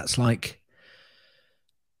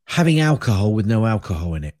alcohol with no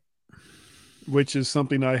alcohol in it. Which is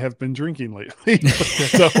something I have been drinking lately.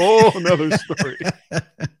 That's a whole nother story.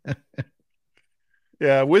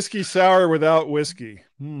 Yeah, whiskey sour without whiskey.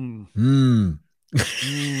 Not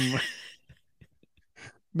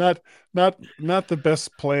the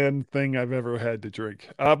best planned thing I've ever had to drink.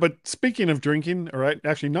 But speaking of drinking, all right,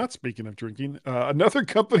 actually not speaking of drinking, another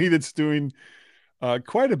company that's doing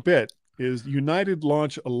quite a bit is United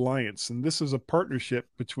Launch Alliance, and this is a partnership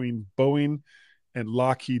between Boeing and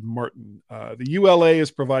Lockheed Martin. The ULA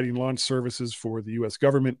is providing launch services for the U.S.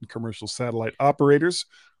 government and commercial satellite operators.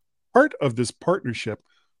 Part of this partnership,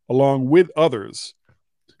 along with others,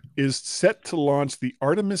 is set to launch the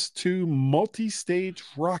Artemis II multi-stage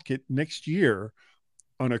rocket next year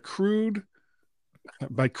on a crewed,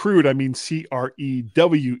 by crewed I mean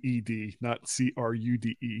CREWED, not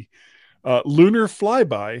CRUDE, lunar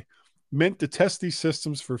flyby, meant to test these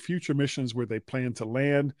systems for future missions where they plan to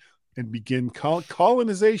land and begin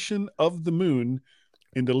colonization of the moon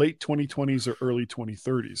in the late 2020s or early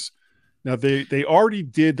 2030s. Now, they already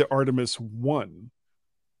did the Artemis 1,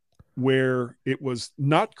 where it was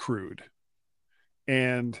not crewed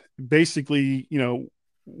and basically,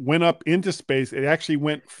 went up into space. It actually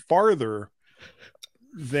went farther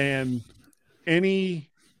than any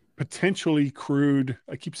potentially crewed,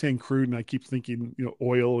 I keep saying crude and I keep thinking,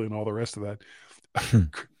 oil and all the rest of that,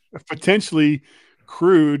 potentially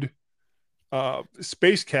crewed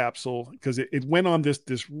space capsule, because it went on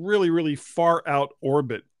this really, really far out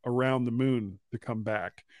orbit around the moon to come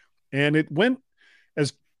back. And it went,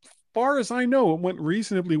 as far as I know, it went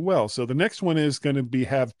reasonably well. So the next one is going to be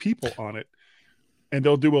have people on it, and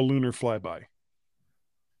they'll do a lunar flyby.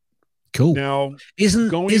 Cool. Now, Isn't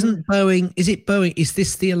going Boeing? Is it Boeing? Is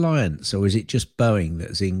this the alliance, or is it just Boeing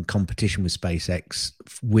that's in competition with SpaceX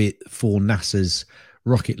with for NASA's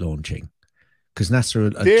rocket launching? Because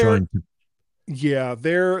NASA are there, trying to. yeah,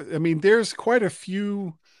 I mean, there's quite a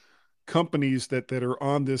few companies that are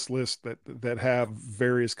on this list that have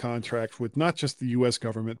various contracts with not just the U.S.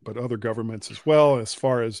 government but other governments as well, as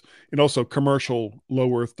far as, and also commercial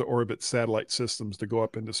low Earth to orbit satellite systems to go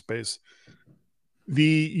up into space.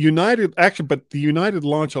 The United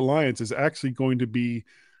Launch Alliance is actually going to be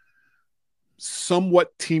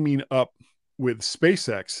somewhat teaming up with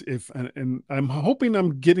SpaceX. If and I'm hoping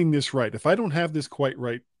I'm getting this right. If I don't have this quite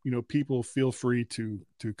right, people feel free to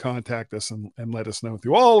contact us and let us know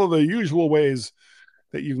through all of the usual ways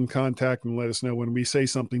that you can contact and let us know when we say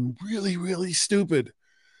something really, really stupid.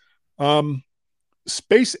 Um,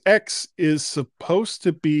 SpaceX is supposed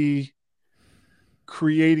to be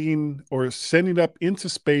creating or sending up into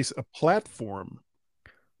space a platform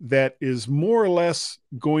that is more or less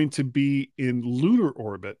going to be in lunar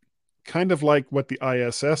orbit, kind of like what the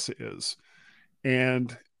ISS is.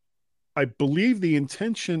 And I believe the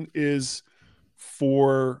intention is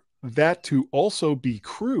for that to also be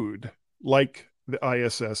crewed like the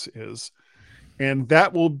ISS is. And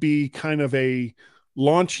that will be kind of a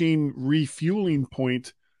launching refueling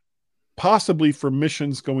point, possibly for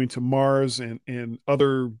missions going to Mars and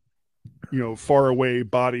other, far away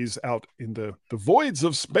bodies out in the voids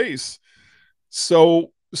of space.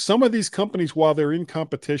 So some of these companies, while they're in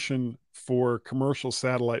competition for commercial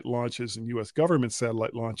satellite launches and US government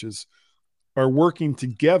satellite launches, are working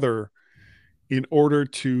together in order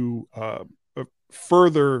to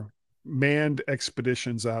further manned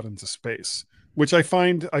expeditions out into space, which I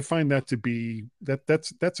find that to be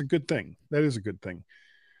that's a good thing. That is a good thing.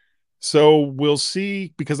 So we'll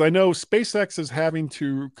see, because I know SpaceX is having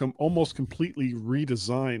to almost completely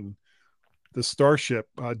redesign the Starship.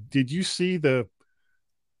 Did you see the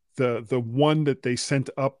one that they sent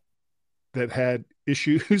up that had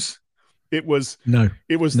issues? It was No,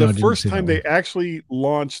 it was no, the I didn't first see that time one. they actually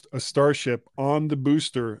launched a Starship on the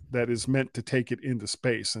booster that is meant to take it into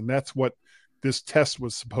space, and that's what this test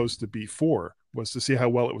was supposed to be for, was to see how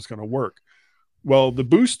well it was going to work. Well, the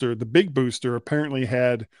big booster, apparently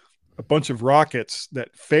had a bunch of rockets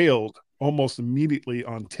that failed almost immediately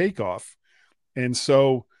on takeoff, and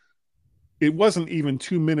so it wasn't even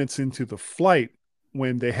 2 minutes into the flight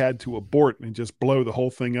when they had to abort and just blow the whole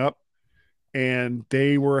thing up. And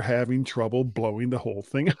they were having trouble blowing the whole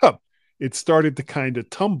thing up. It started to kind of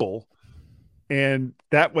tumble. And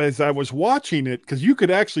that was, I was watching it, because you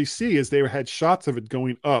could actually see as they had shots of it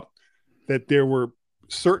going up that there were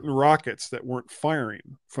certain rockets that weren't firing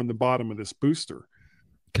from the bottom of this booster.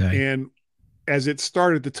 Okay. And as it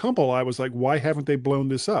started to tumble, I was like, why haven't they blown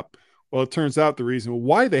this up? Well, it turns out the reason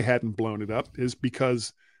why they hadn't blown it up is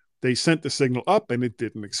because they sent the signal up and it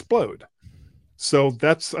didn't explode. So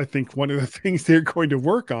that's, I think, one of the things they're going to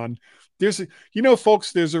work on.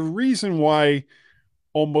 Folks, there's a reason why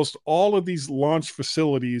almost all of these launch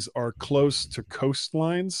facilities are close to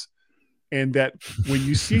coastlines, and that when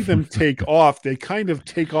you see them take off, they kind of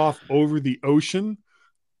take off over the ocean,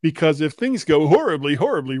 because if things go horribly,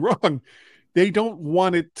 horribly wrong, they don't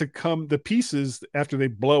want it to come, the pieces after they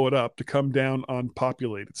blow it up, to come down on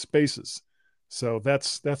populated spaces. So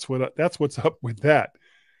that's what's up with that.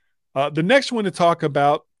 The next one to talk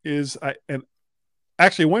about is, and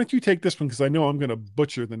actually, why don't you take this one, because I know I'm going to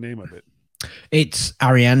butcher the name of it. It's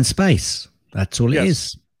Ariane Space. That's all it Yes.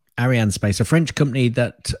 is. Ariane Space, a French company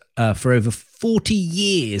that for over 40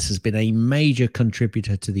 years has been a major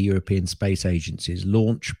contributor to the European Space Agency's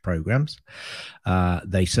launch programs.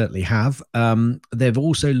 They certainly have. They've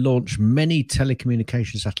also launched many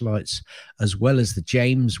telecommunication satellites, as well as the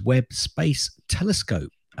James Webb Space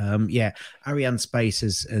Telescope. Yeah, Ariane Space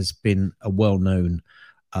has been a well-known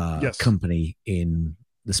Yes. company in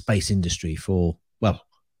the space industry for, well,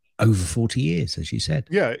 over 40 years, as you said.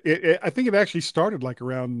 Yeah. I think it actually started like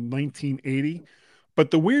around 1980.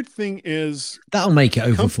 But the weird thing is, That'll make it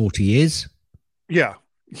over com- 40 years. yeah,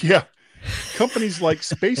 yeah, companies like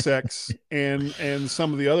SpaceX and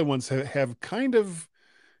some of the other ones have kind of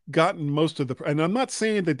gotten most of the. And I'm not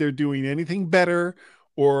saying that they're doing anything better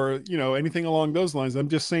or anything along those lines. I'm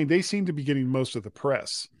just saying they seem to be getting most of the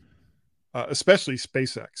press, especially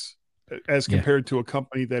SpaceX, as Yeah. compared to a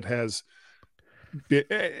company that has been,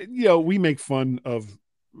 we make fun of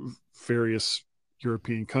various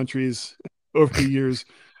European countries over the years,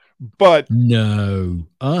 But No,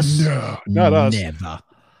 us no, not us. never.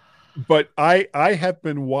 But I have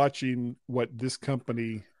been watching what this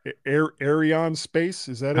company, Arion Space,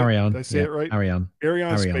 is that it? Did Ariane, I say yeah, it right? Ariane,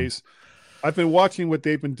 Arion Ariane. Space. I've been watching what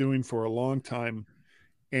they've been doing for a long time.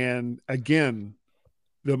 And again,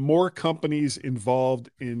 the more companies involved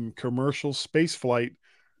in commercial space flight,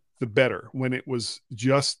 the better. When it was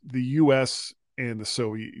just the US and the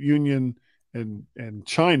Soviet Union and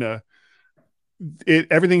China,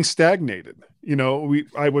 everything stagnated. You know,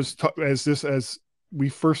 as we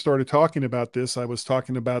first started talking about this, I was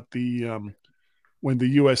talking about the when the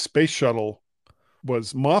US space shuttle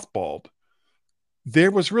was mothballed,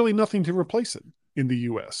 there was really nothing to replace it in the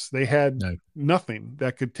US. They had No, nothing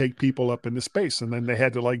that could take people up into space. And then they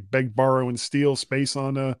had to like beg, borrow, and steal space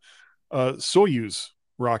on Soyuz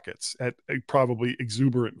rockets at probably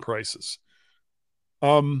exuberant prices.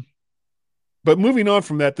 Um, but moving on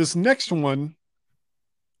from that, this next one,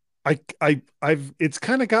 I've it's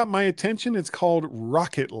kind of got my attention. It's called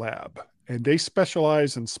Rocket Lab, and they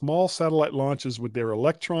specialize in small satellite launches with their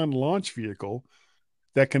Electron launch vehicle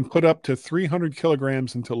that can put up to 300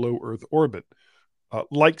 kilograms into low Earth orbit.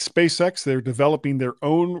 Like SpaceX, they're developing their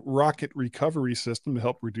own rocket recovery system to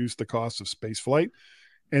help reduce the cost of spaceflight.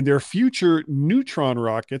 And their future Neutron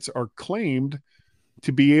rockets are claimed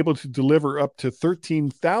to be able to deliver up to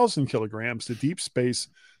 13,000 kilograms to deep space,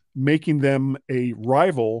 making them a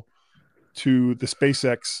rival to the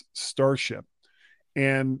SpaceX Starship.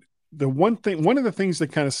 And one of the things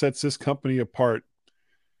that kind of sets this company apart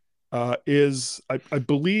is I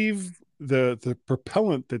believe the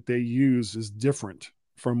propellant that they use is different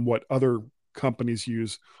from what other companies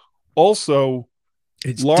use. Also,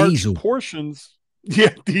 it's large diesel. portions.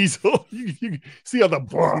 Yeah, diesel. You see how the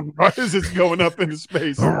bomb as it's going up into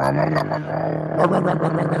space.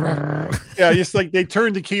 Yeah, it's like they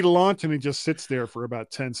turn the key to launch and it just sits there for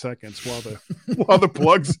about 10 seconds while the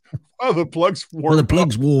plugs Well, the warm up.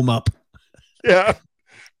 plugs warm up. Yeah.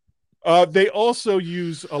 They also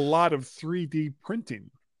use a lot of 3D printing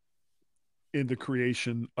in the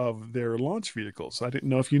creation of their launch vehicles. I didn't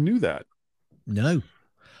know if you knew that. No,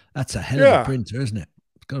 that's a hell of a Yeah. printer, isn't it?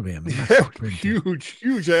 It's got to be a Yeah, massive printer.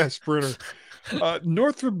 huge ass printer.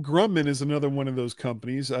 Northrop Grumman is another one of those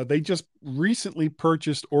companies. They just recently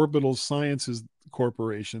purchased Orbital Sciences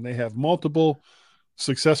Corporation. They have multiple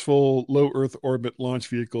successful low Earth orbit launch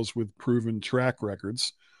vehicles with proven track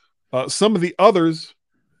records. Some of the others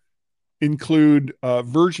include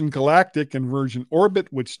Virgin Galactic and Virgin Orbit,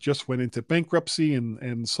 which just went into bankruptcy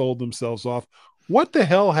and sold themselves off. What the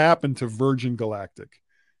hell happened to Virgin Galactic?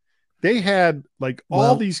 They had like all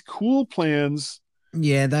Well, these cool plans.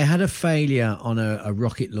 yeah, they had a failure on a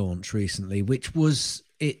rocket launch recently, which was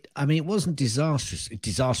it. I mean, it wasn't disastrous.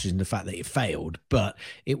 Disastrous in the fact that it failed, but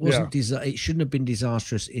it Yeah. wasn't. It shouldn't have been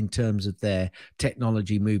disastrous in terms of their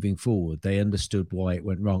technology moving forward. They understood why it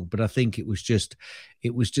went wrong, but I think it was just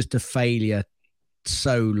a failure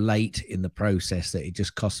so late in the process that it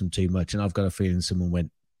just cost them too much. And I've got a feeling someone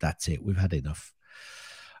went, "That's it. We've had enough."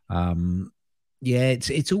 Um, yeah,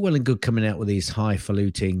 it's all well and good coming out with these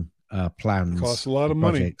highfalutin Costs plans a lot and of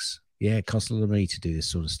money. projects. Yeah, it costs a lot of money to do this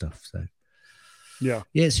sort of stuff. So Yeah.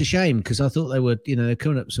 yeah, it's a shame because I thought they were, they're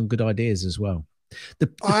coming up with some good ideas as well. The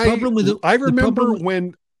I problem with I the remember problem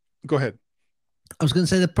when go ahead. I was going to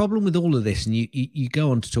say the problem with all of this, and you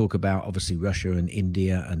go on to talk about obviously Russia and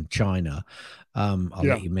India and China. I'll let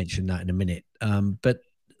Yeah. you mention that in a minute. But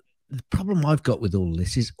the problem I've got with all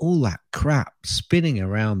this is all that crap spinning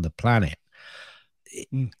around the planet,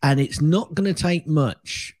 Mm. and it's not going to take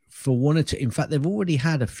much for one or two. In fact, they've already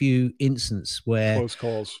had a few instances where Close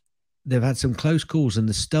calls. they've had some close calls, and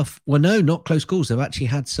the stuff. Well, no, not close calls. They've actually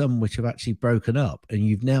had some which have actually broken up,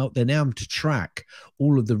 and they're now to track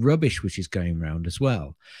all of the rubbish which is going around as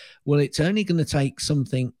well. Well, it's only going to take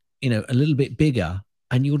something a little bit bigger,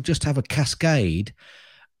 and you'll just have a cascade.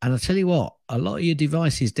 And I tell you what, a lot of your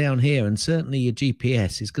devices down here, and certainly your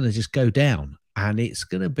GPS, is going to just go down, and it's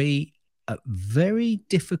going to be a very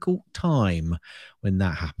difficult time when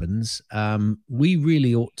that happens. We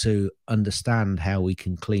really ought to understand how we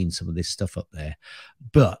can clean some of this stuff up there,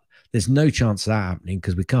 but there's no chance of that happening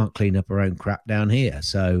because we can't clean up our own crap down here.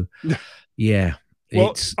 So, yeah,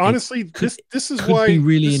 Well, it honestly, could this is could be why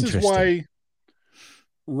really interesting.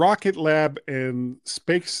 Rocket Lab and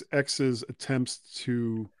SpaceX's attempts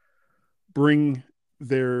to bring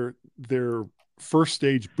their first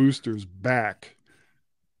stage boosters back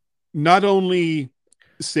not only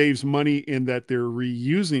saves money in that they're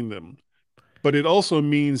reusing them, but it also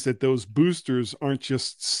means that those boosters aren't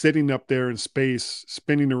just sitting up there in space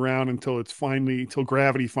spinning around until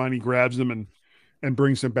gravity finally grabs them and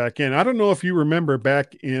brings them back in. I don't know if you remember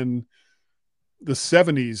back in the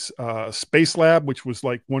 70s, Space Lab, which was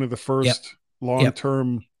like one of the Yep. first Yep.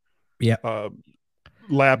 long-term Yep. uh,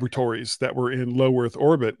 laboratories that were in low Earth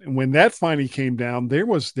orbit. And when that finally came down, there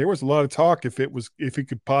was a lot of talk if it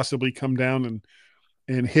could possibly come down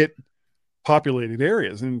and hit populated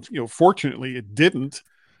areas. And fortunately, it didn't.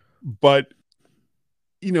 But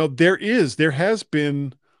there has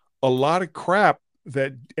been a lot of crap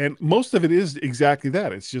that, and most of it is exactly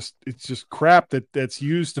that. It's just crap that's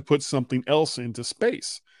used to put something else into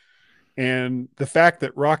space. And the fact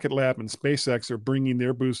that Rocket Lab and SpaceX are bringing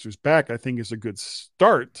their boosters back, I think, is a good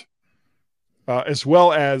start. As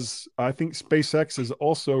well as I think SpaceX is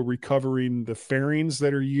also recovering the fairings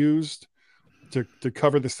that are used to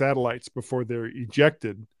cover the satellites before they're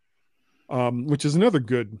ejected, which is another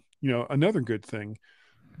good thing.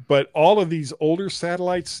 But all of these older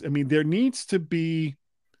satellites, I mean, there needs to be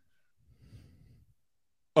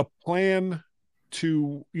a plan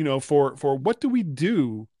to, for what do we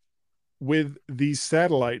do with these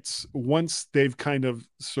satellites once they've kind of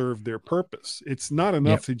served their purpose. It's not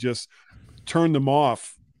enough Yep. to just turn them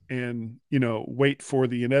off and, wait for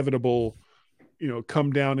the inevitable,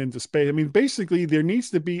 come down into space. I mean, basically, there needs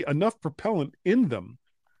to be enough propellant in them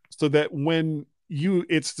so that when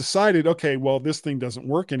it's decided, okay, well, this thing doesn't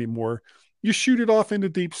work anymore, you shoot it off into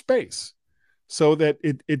deep space so that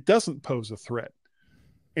it doesn't pose a threat.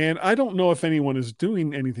 And I don't know if anyone is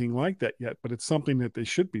doing anything like that yet, but it's something that they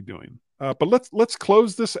should be doing. But let's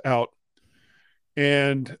close this out.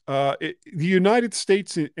 And the United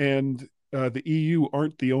States and the EU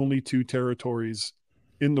aren't the only two territories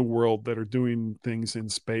in the world that are doing things in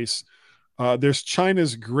space. There's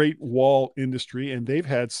China's Great Wall industry, and they've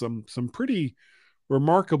had some pretty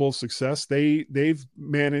remarkable success. They've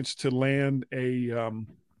managed to land a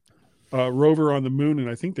rover on the moon, and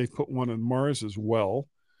I think they've put one on Mars as well.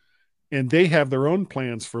 And they have their own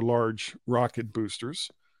plans for large rocket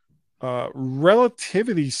boosters.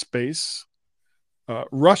 Relativity space,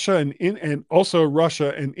 Russia and also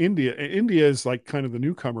Russia and India. And India is like kind of the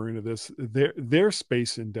newcomer into this. Their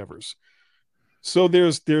space endeavors. So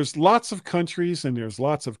there's lots of countries and there's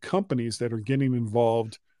lots of companies that are getting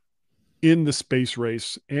involved in the space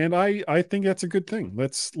race, and I think that's a good thing.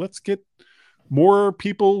 Let's get more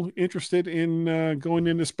people interested in going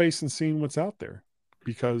into space and seeing what's out there,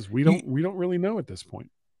 because we You don't we don't really know at this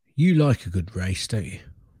point. you like a good race, don't you?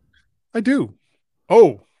 I do.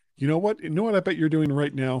 Oh, you know what? You know what I bet you're doing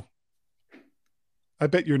right now? I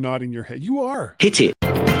bet you're nodding your head. You are. Hit it.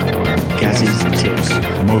 Gaz's tips.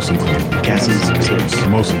 Most important. Gaz's tips.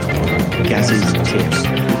 Most important. Gaz's tips.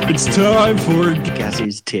 It's time for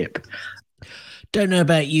Gaz's tip. Don't know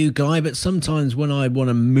about you, Guy, but sometimes when I want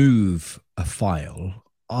to move a file,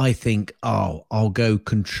 I think, oh, I'll go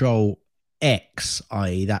Control X,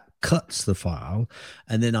 i.e., that cuts the file,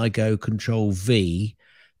 and then I go Control V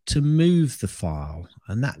to move the file.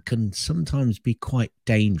 And that can sometimes be quite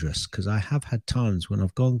dangerous because I have had times when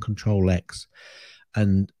I've gone Control X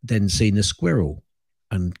and then seen a squirrel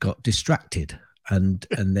and got distracted and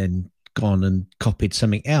then gone and copied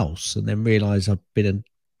something else and then realized I've been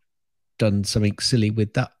done something silly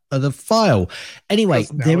with that other file. Anyway,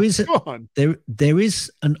 there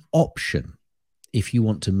is an option if you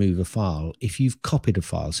want to move a file, if you've copied a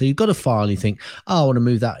file. So you've got a file and you think, oh, I want to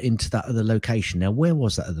move that into that other location. Now, where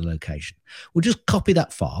was that other location? Well, just copy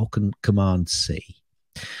that file, Command C.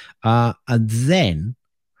 And then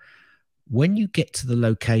when you get to the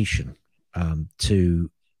location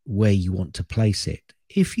to where you want to place it,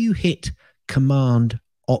 if you hit Command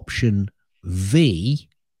Option V,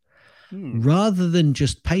 rather than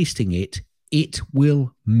just pasting it, it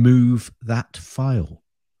will move that file.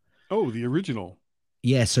 Oh, the original.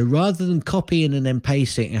 Yeah, so rather than copying and then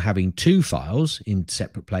pasting and having two files in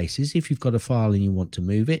separate places, if you've got a file and you want to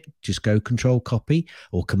move it, just go Control Copy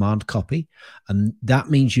or Command Copy. And that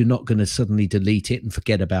means you're not going to suddenly delete it and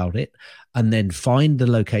forget about it. And then find the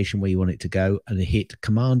location where you want it to go and hit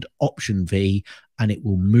Command Option V, and it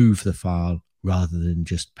will move the file rather than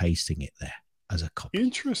just pasting it there as a copy.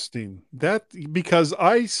 Interesting. That, because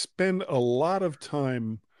I spend a lot of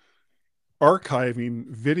time archiving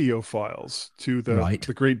video files to Right.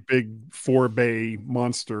 the great big 4-bay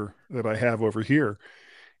monster that I have over here.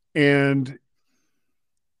 And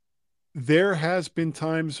there has been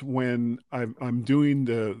times when I'm doing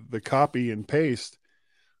the copy and paste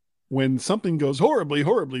when something goes horribly,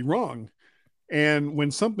 horribly wrong. And when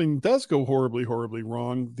something does go horribly, horribly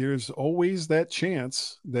wrong, there's always that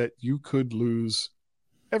chance that you could lose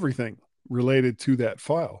everything related to that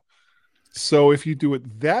file. So if you do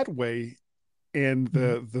it that way, and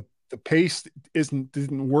the the pace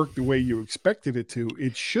didn't work the way you expected it to,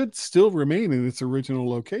 it should still remain in its original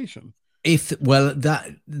location.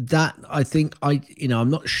 That I think I'm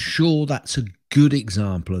not sure that's a good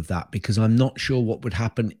example of that, because I'm not sure what would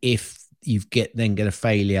happen if you get a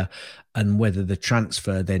failure and whether the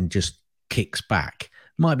transfer then just kicks back.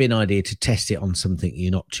 Might be an idea to test it on something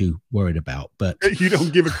you're not too worried about, but you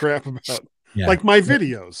don't give a crap about. Yeah. Like my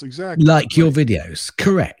videos, exactly. Like your videos,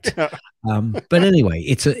 correct. Yeah. But anyway,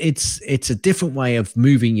 it's a different way of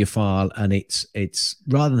moving your file, and it's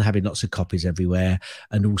rather than having lots of copies everywhere,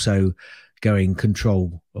 and also going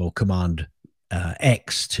Control or Command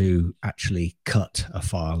X to actually cut a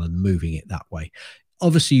file and moving it that way.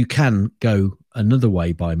 Obviously, you can go another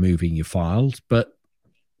way by moving your files, but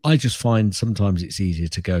I just find sometimes it's easier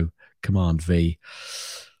to go Command V,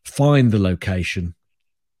 find the location,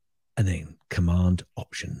 and then Command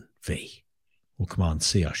Option V, or Command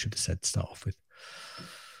C, I should have said to start off with.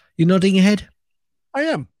 You're nodding your head? I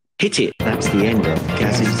am. Hit it. That's the end of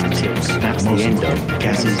Gaz's tips. That's the end of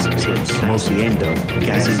Gaz's tips. That's the end of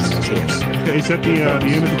Gaz's tips. Is that the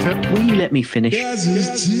end of the tip? Will you let me finish?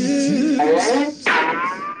 Gaz's tips.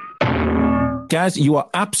 Gaz, you are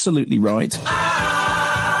absolutely right.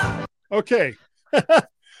 Okay.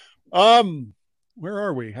 Where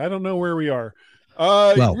are we? I don't know where we are.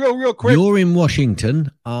 Real quick. You're in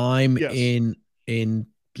Washington. I'm in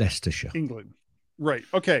Leicestershire, England. Right.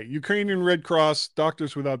 Okay. Ukrainian Red Cross,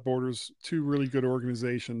 Doctors Without Borders, two really good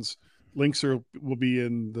organizations. Links will be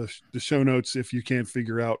in the show notes if you can't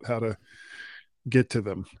figure out how to get to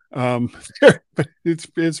them. But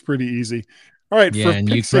it's pretty easy. All right. Yeah, for and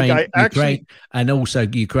Ukraine, and also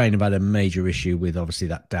Ukraine have had a major issue with obviously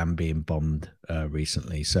that dam being bombed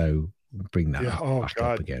recently. So bring that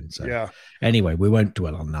up again. So yeah. Anyway, we won't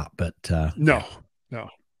dwell on that. But no,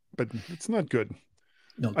 but it's not good.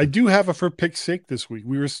 No. I do have a for pick's sake this week.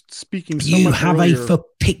 We were speaking so you much have earlier. a for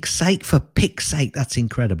pick's sake. That's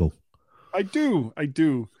incredible. I do.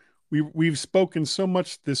 We've spoken so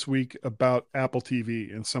much this week about Apple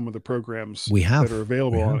TV and some of the programs that are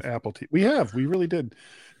available on Apple TV. We really did.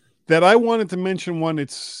 That I wanted to mention one.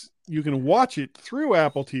 You can watch it through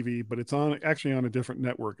Apple TV, but it's actually on a different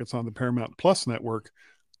network. It's on the Paramount Plus network,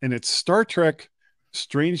 and it's Star Trek: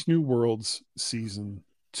 Strange New Worlds Season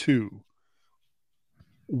 2.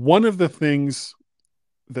 One of the things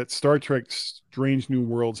that Star Trek: Strange New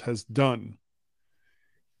Worlds has done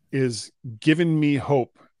is given me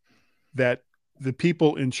hope that the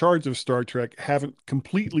people in charge of Star Trek haven't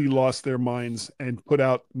completely lost their minds and put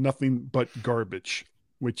out nothing but garbage,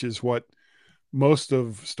 which is what most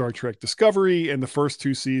of Star Trek Discovery and the first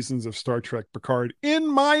two seasons of Star Trek Picard, in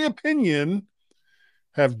my opinion,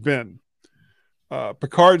 have been.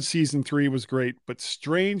 Picard season 3 was great, but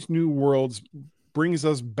Strange New Worlds brings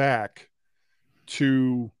us back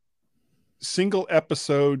to single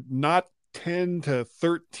episode, not 10 to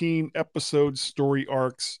 13 episode story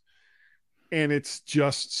arcs. And it's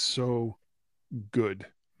just so good.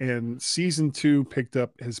 And season 2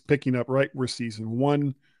 is picking up right where season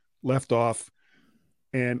 1 left off.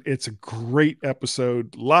 And it's a great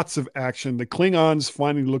episode. Lots of action. The Klingons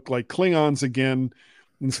finally look like Klingons again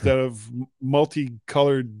instead of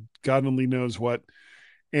multicolored, God only knows what.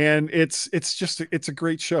 And it's a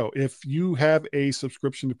great show. If you have a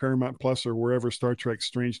subscription to Paramount Plus or wherever Star Trek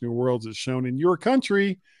Strange New Worlds is shown in your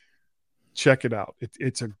country, check it out.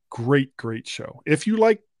 It's a great show. If you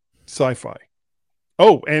like sci-fi.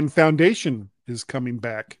 Oh, and Foundation is coming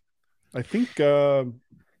back. I think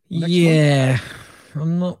next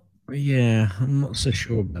month. I'm not so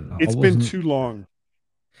sure about that. It's been too long.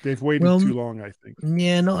 They've waited too long, I think.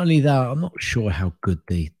 Yeah, not only that, I'm not sure how good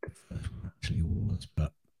the actually was,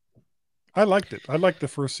 but I liked it. I liked the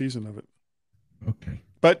first season of it. Okay.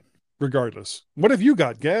 But regardless, what have you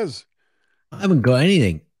got, Gaz? I haven't got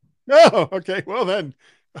anything. Oh, okay. Well then,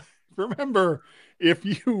 remember, if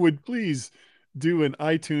you would please do an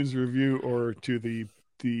iTunes review or to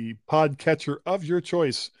the podcatcher of your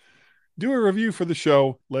choice, do a review for the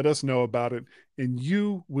show. Let us know about it, and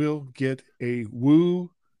you will get a Woo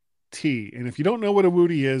T. And if you don't know what a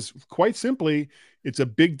Woody is, quite simply, it's a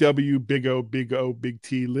big W, big O, big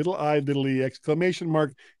T, little I, little E, exclamation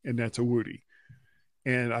mark, and that's a Woody.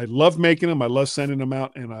 And I love making them. I love sending them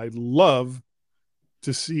out, and I love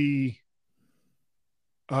to see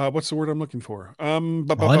what's the word I'm looking for? I don't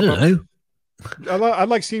know. I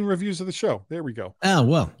like seeing reviews of the show. There we go. Oh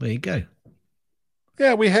well, there you go.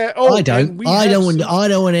 Yeah, we had. I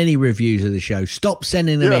don't want any reviews of the show. Stop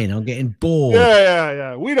sending them in. I'm getting bored.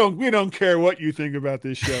 Yeah. We don't care what you think about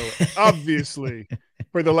this show. Obviously,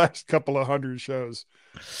 for the last couple of 100 shows,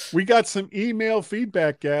 we got some email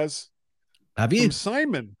feedback, Gaz. Have you? From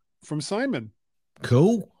Simon. from Simon.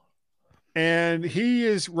 Cool. And he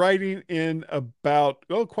is writing in about,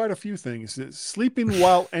 quite a few things. Sleeping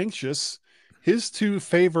while anxious. His two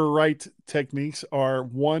favorite techniques are: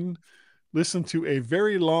 one, listen to a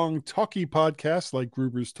very long talky podcast like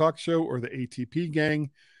Gruber's Talk Show or the ATP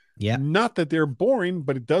Gang. Yeah. Not that they're boring,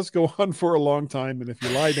 but it does go on for a long time. And if you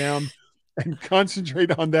lie down and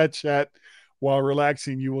concentrate on that chat while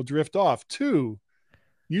relaxing, you will drift off. Two,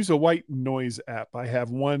 use a white noise app. I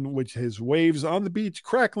have one which has waves on the beach,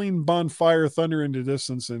 crackling bonfire, thunder in the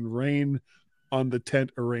distance, and rain on the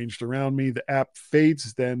tent arranged around me. The app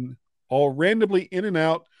fades then all randomly in and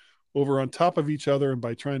out over on top of each other. And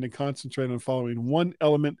by trying to concentrate on following one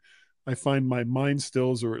element, I find my mind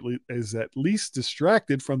stills, or is at least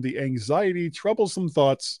distracted from the anxiety, troublesome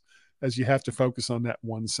thoughts, as you have to focus on that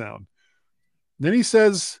one sound. Then he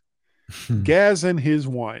says, Gaz and his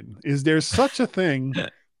wine. Is there such a thing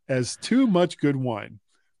as too much good wine?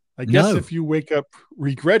 I guess if you wake up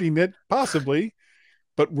regretting it, possibly,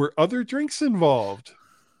 but were other drinks involved?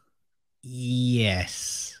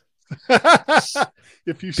 Yes.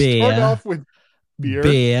 If you start off with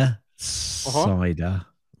beer, cider,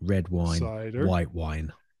 red wine, white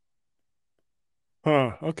wine.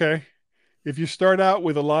 Okay. If you start out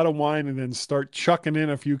with a lot of wine and then start chucking in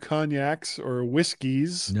a few cognacs or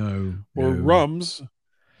whiskeys or rums,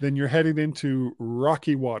 then you're headed into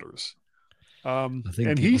rocky waters.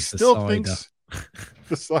 And he still thinks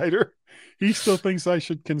the cider. He still thinks I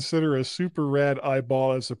should consider a super rad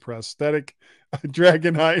eyeball as a prosthetic, a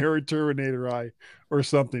dragon eye or a Terminator eye or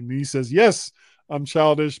something. And he says, yes, I'm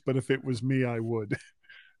childish, but if it was me, I would.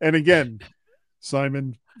 And again,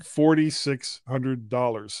 Simon,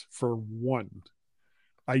 $4,600 for one.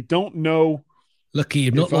 I don't know. Lucky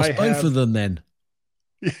you've not lost both of them then.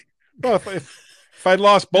 Well, if I'd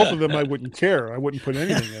lost both of them, I wouldn't care. I wouldn't put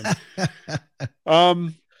anything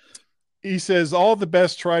in. He says, all the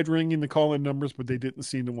best, tried ringing the call-in numbers, but they didn't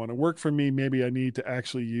seem to want to work for me. Maybe I need to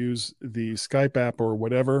actually use the Skype app or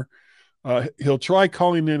whatever. He'll try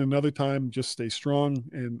calling in another time. Just stay strong.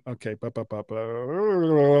 And okay.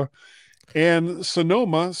 And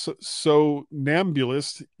Sonoma, so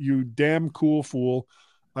Nambulist, you damn cool fool.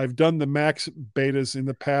 I've done the Max betas in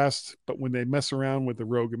the past, but when they mess around with the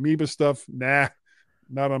Rogue Amoeba stuff, nah,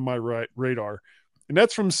 not on my radar. And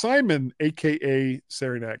that's from Simon, a.k.a.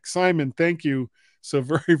 Saranac. Simon, thank you so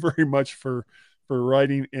very, very much for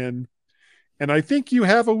writing in. And I think you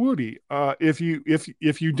have a Woody. If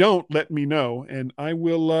you don't, let me know, and I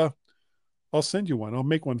will. I'll send you one. I'll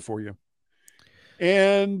make one for you.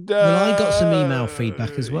 And well, I got some email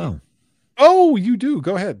feedback as well. Oh, you do?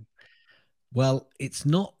 Go ahead. Well, it's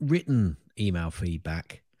not written email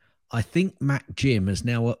feedback. I think Mac Jim is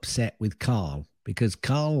now upset with Carl because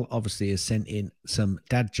Carl obviously has sent in some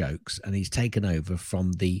dad jokes and he's taken over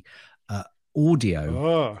from the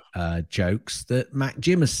audio jokes that Mac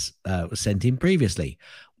Jim has was sent in previously.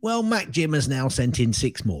 Well, Mac Jim has now sent in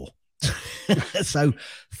 6 more. So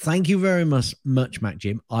thank you very much, Mac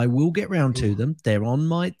Jim. I will get round to them. They're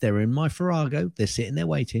in my Farrago. They're sitting there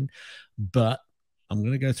waiting, but I'm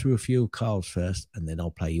going to go through a few of Carl's first and then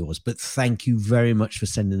I'll play yours. But thank you very much for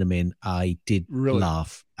sending them in. I did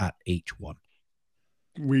laugh at each one.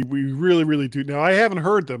 We really, really do. Now, I haven't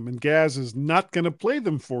heard them, and Gaz is not going to play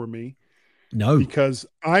them for me. No. Because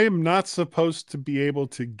I am not supposed to be able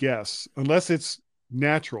to guess, unless it's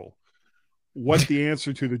natural, what the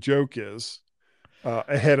answer to the joke is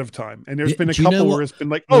ahead of time. And there's been a couple where it's been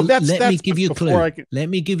like, oh, that's let me give you a clue. Let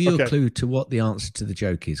me give you a clue to what the answer to the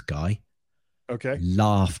joke is, Guy. Okay.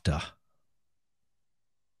 Laughter.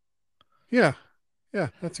 Yeah. Yeah,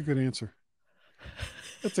 that's a good answer.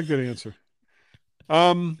 That's a good answer.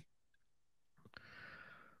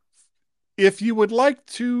 If you would like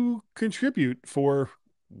to contribute for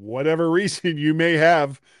whatever reason you may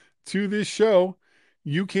have to this show,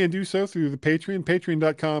 you can do so through the Patreon,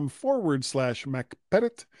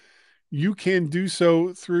 patreon.com/MacPettit. You can do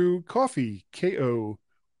so through Ko-fi,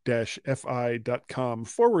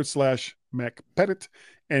 ko-fi.com/MacPettit.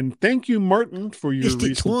 And thank you, Martin, for your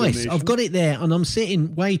recent twice. donation. I've got it there and I'm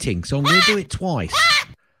sitting waiting, so I'm going to do it twice.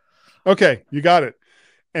 Okay, you got it.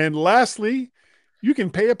 And lastly, you can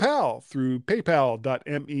pay a pal through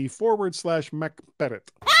paypal.me/MacPettit.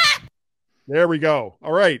 There we go.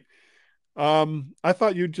 All right. I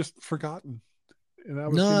thought you'd just forgotten. And I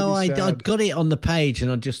was I got it on the page and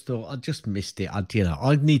I just thought I just missed it. I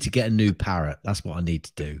need to get a new parrot. That's what I need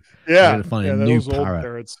to do. Yeah. I'm going to find a new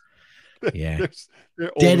parrot. Yeah.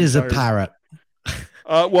 they're dead as a parrot.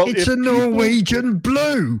 Well, it's a Norwegian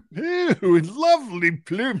blue. Ew, lovely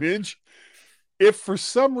plumage. If for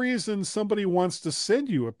some reason somebody wants to send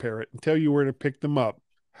you a parrot and tell you where to pick them up,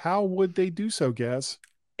 How would they do so, Gaz?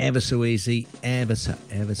 Ever so easy, ever so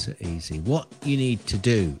easy. What you need to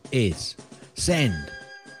do is send.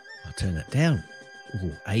 I'll turn that down.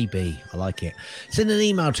 Ooh, AB, I like it. Send an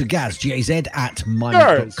email to Gaz, G-A-Z, at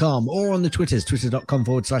mymac.com, or on the Twitters,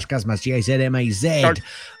 twitter.com/Gazmaz, G-A-Z-M-A-Z,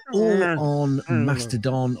 or on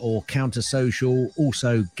Mastodon or Counter Social,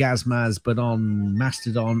 also Gazmaz, but on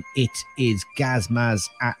Mastodon, it is Gazmaz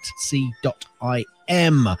at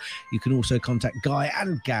c.im. You can also contact Guy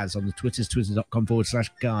and Gaz on the Twitters,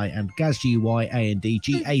 twitter.com/Guy and Gaz, G-Y-A-N-D,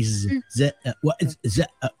 G-A-Z,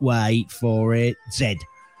 way for it, Z.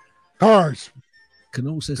 Cars. Can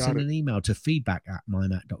also send an email to feedback at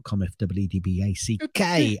mymac.com,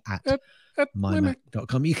 FWDBACK at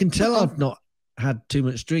mymac.com. You can tell I've not had too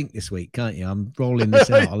much drink this week, can't you? I'm rolling this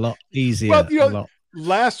out a lot easier. Well,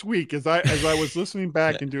 last week, as I was listening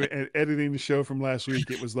back and editing the show from last week,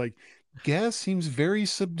 it was like, Gaz seems very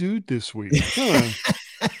subdued this week. Huh?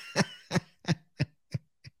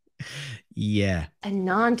 Yeah. A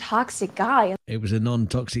non-toxic guy. It was a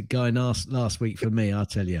non-toxic guy last week for me, I'll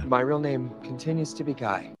tell you. My real name continues to be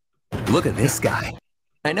Guy. Look at this guy.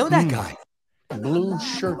 I know that guy. Blue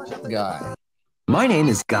shirt guy. My name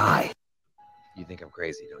is Guy. You think I'm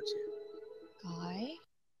crazy, don't you? Guy?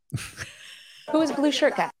 Who is blue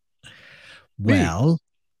shirt guy? Well,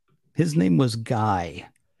 His name was Guy.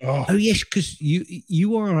 oh yes, because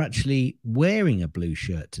you are actually wearing a blue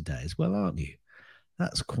shirt today as well, aren't you?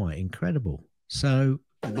 That's quite incredible. So,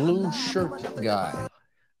 Blue shirt guy.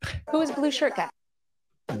 Who is blue shirt guy?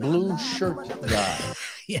 Blue shirt guy.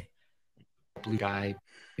 yeah. Blue Guy.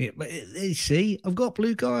 Yeah, but you see, I've got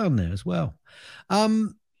blue guy on there as well. Guy.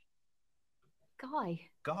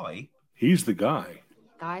 Guy? He's the guy.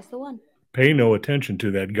 Guy's the one. Pay no attention to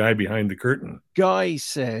that guy behind the curtain. Guy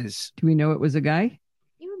says. Do we know it was a guy?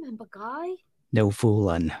 You remember Guy? No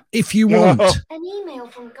fooling. If you want, An email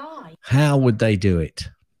from Guy. how would they do it?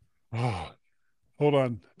 Oh, hold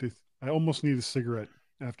on. I almost need a cigarette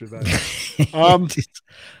after that.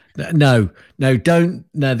 No, don't.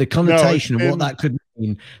 No, the connotation of been, what that could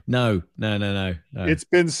mean. No. It's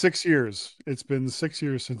been 6 years. It's been 6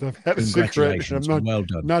 years since I've had a cigarette. And I'm well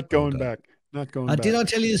done. Not going back. Not going back. Did I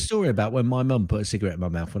tell you the story about when my mum put a cigarette in my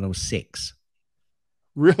mouth when I was 6?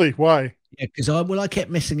 Really? Why? Yeah, because I kept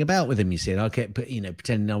messing about with him, you see, and I kept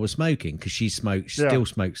pretending I was smoking because she smokes, still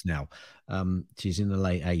smokes now. She's in the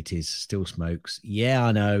late 80s, still smokes. Yeah,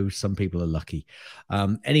 I know. Some people are lucky.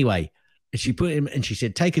 Anyway, she put him and she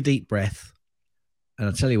said, take a deep breath. And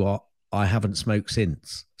I'll tell you what, I haven't smoked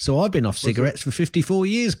since. So I've been off cigarettes for 54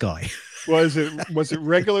 years, Guy. Was it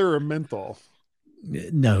regular or menthol?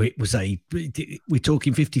 No, it was we're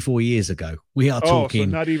talking 54 years ago. We are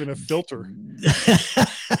talking. So not even a filter.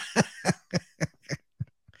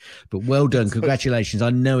 But well done. Congratulations.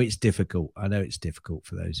 I know it's difficult.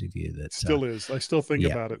 For those of you that still is. I still think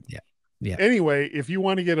about it. Yeah. Anyway, if you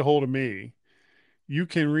want to get a hold of me, you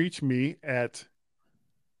can reach me at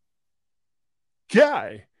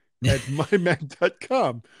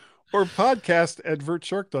guy@mymac.com or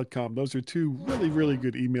podcast@vertshark.com. Those are two really, really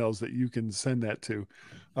good emails that you can send that to.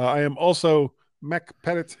 I am also Mac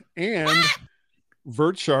Pettit and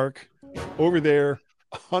VertShark over there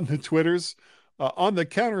on the Twitters. On the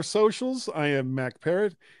counter socials, I am Mac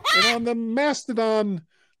Parrot. And on the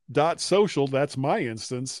Mastodon.social, that's my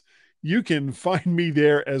instance, you can find me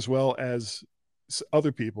there as well as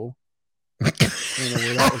other people. I don't know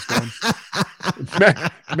where that was going.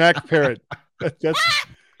 Mac Parrot.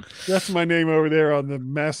 That's my name over there on the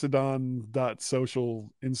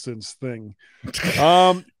Mastodon.social instance thing.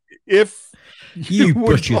 If you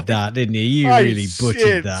butchered that, didn't you? You really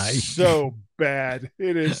butchered that. So bad.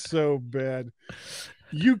 It is so bad.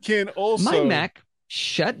 You can also MyMac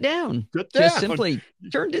shut down. Just simply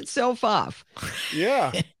turned itself off.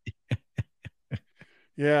 Yeah.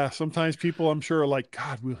 Yeah. Sometimes people, I'm sure, are like,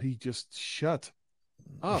 God, will he just shut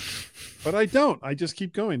up? But I don't. I just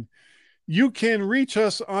keep going. You can reach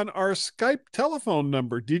us on our Skype telephone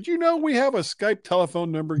number. Did you know we have a Skype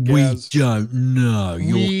telephone number, Gaz? We don't know.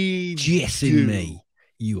 You're jessing me.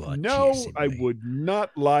 You are No, I would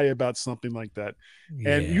not lie about something like that.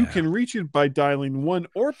 Yeah. And you can reach it by dialing 1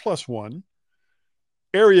 or +1,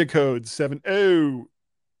 area code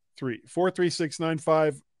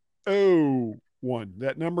 703-436-9501.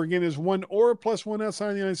 That number again is 1 or +1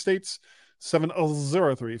 outside the United States,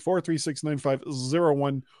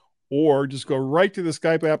 703-436-9501. Or just go right to the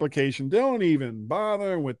Skype application. Don't even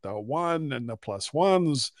bother with the 1 and the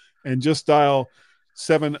 +1s and just dial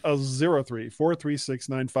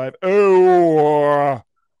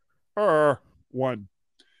 703-436-9501.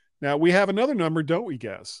 Now, we have another number, don't we,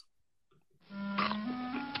 Guess?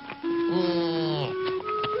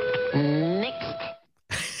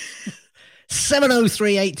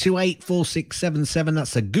 703 828 4677.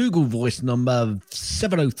 That's a Google voice number,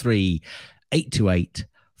 703 828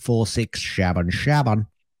 4677.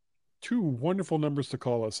 Two wonderful numbers to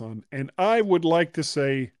call us on. And I would like to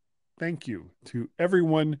say thank you to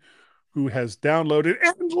everyone who has downloaded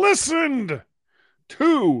and listened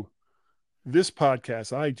to this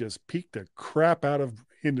podcast. I just peeked the crap out of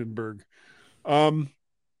Hindenburg. I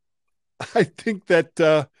think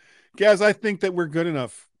that, Gaz, I think that we're good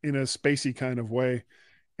enough in a spacey kind of way.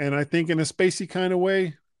 And I think in a spacey kind of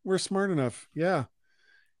way, we're smart enough. Yeah.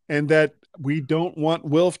 And that we don't want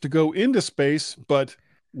Wilf to go into space, but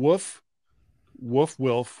Wilf.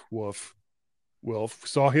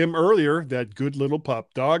 Saw him earlier, that good little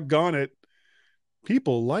pup. Doggone it.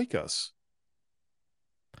 People like us.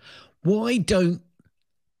 Why don't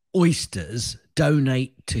oysters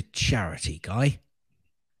donate to charity, Guy?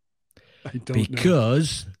 I don't know.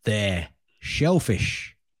 Because they're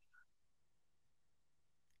shellfish.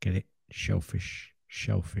 Get it? Shellfish.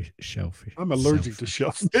 I'm allergic to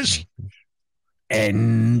shellfish.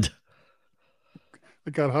 End. I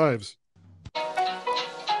got hives.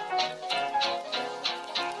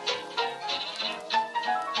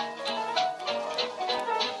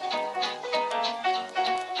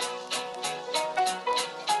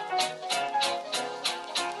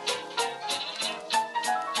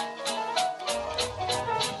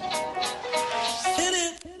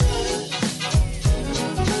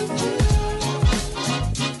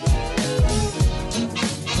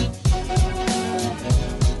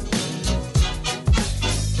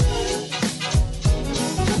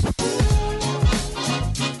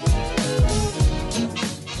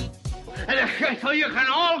 So you can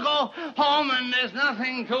all go home and there's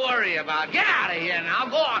nothing to worry about. Get out of here now.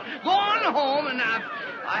 Go on. Go on home and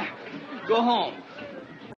go home.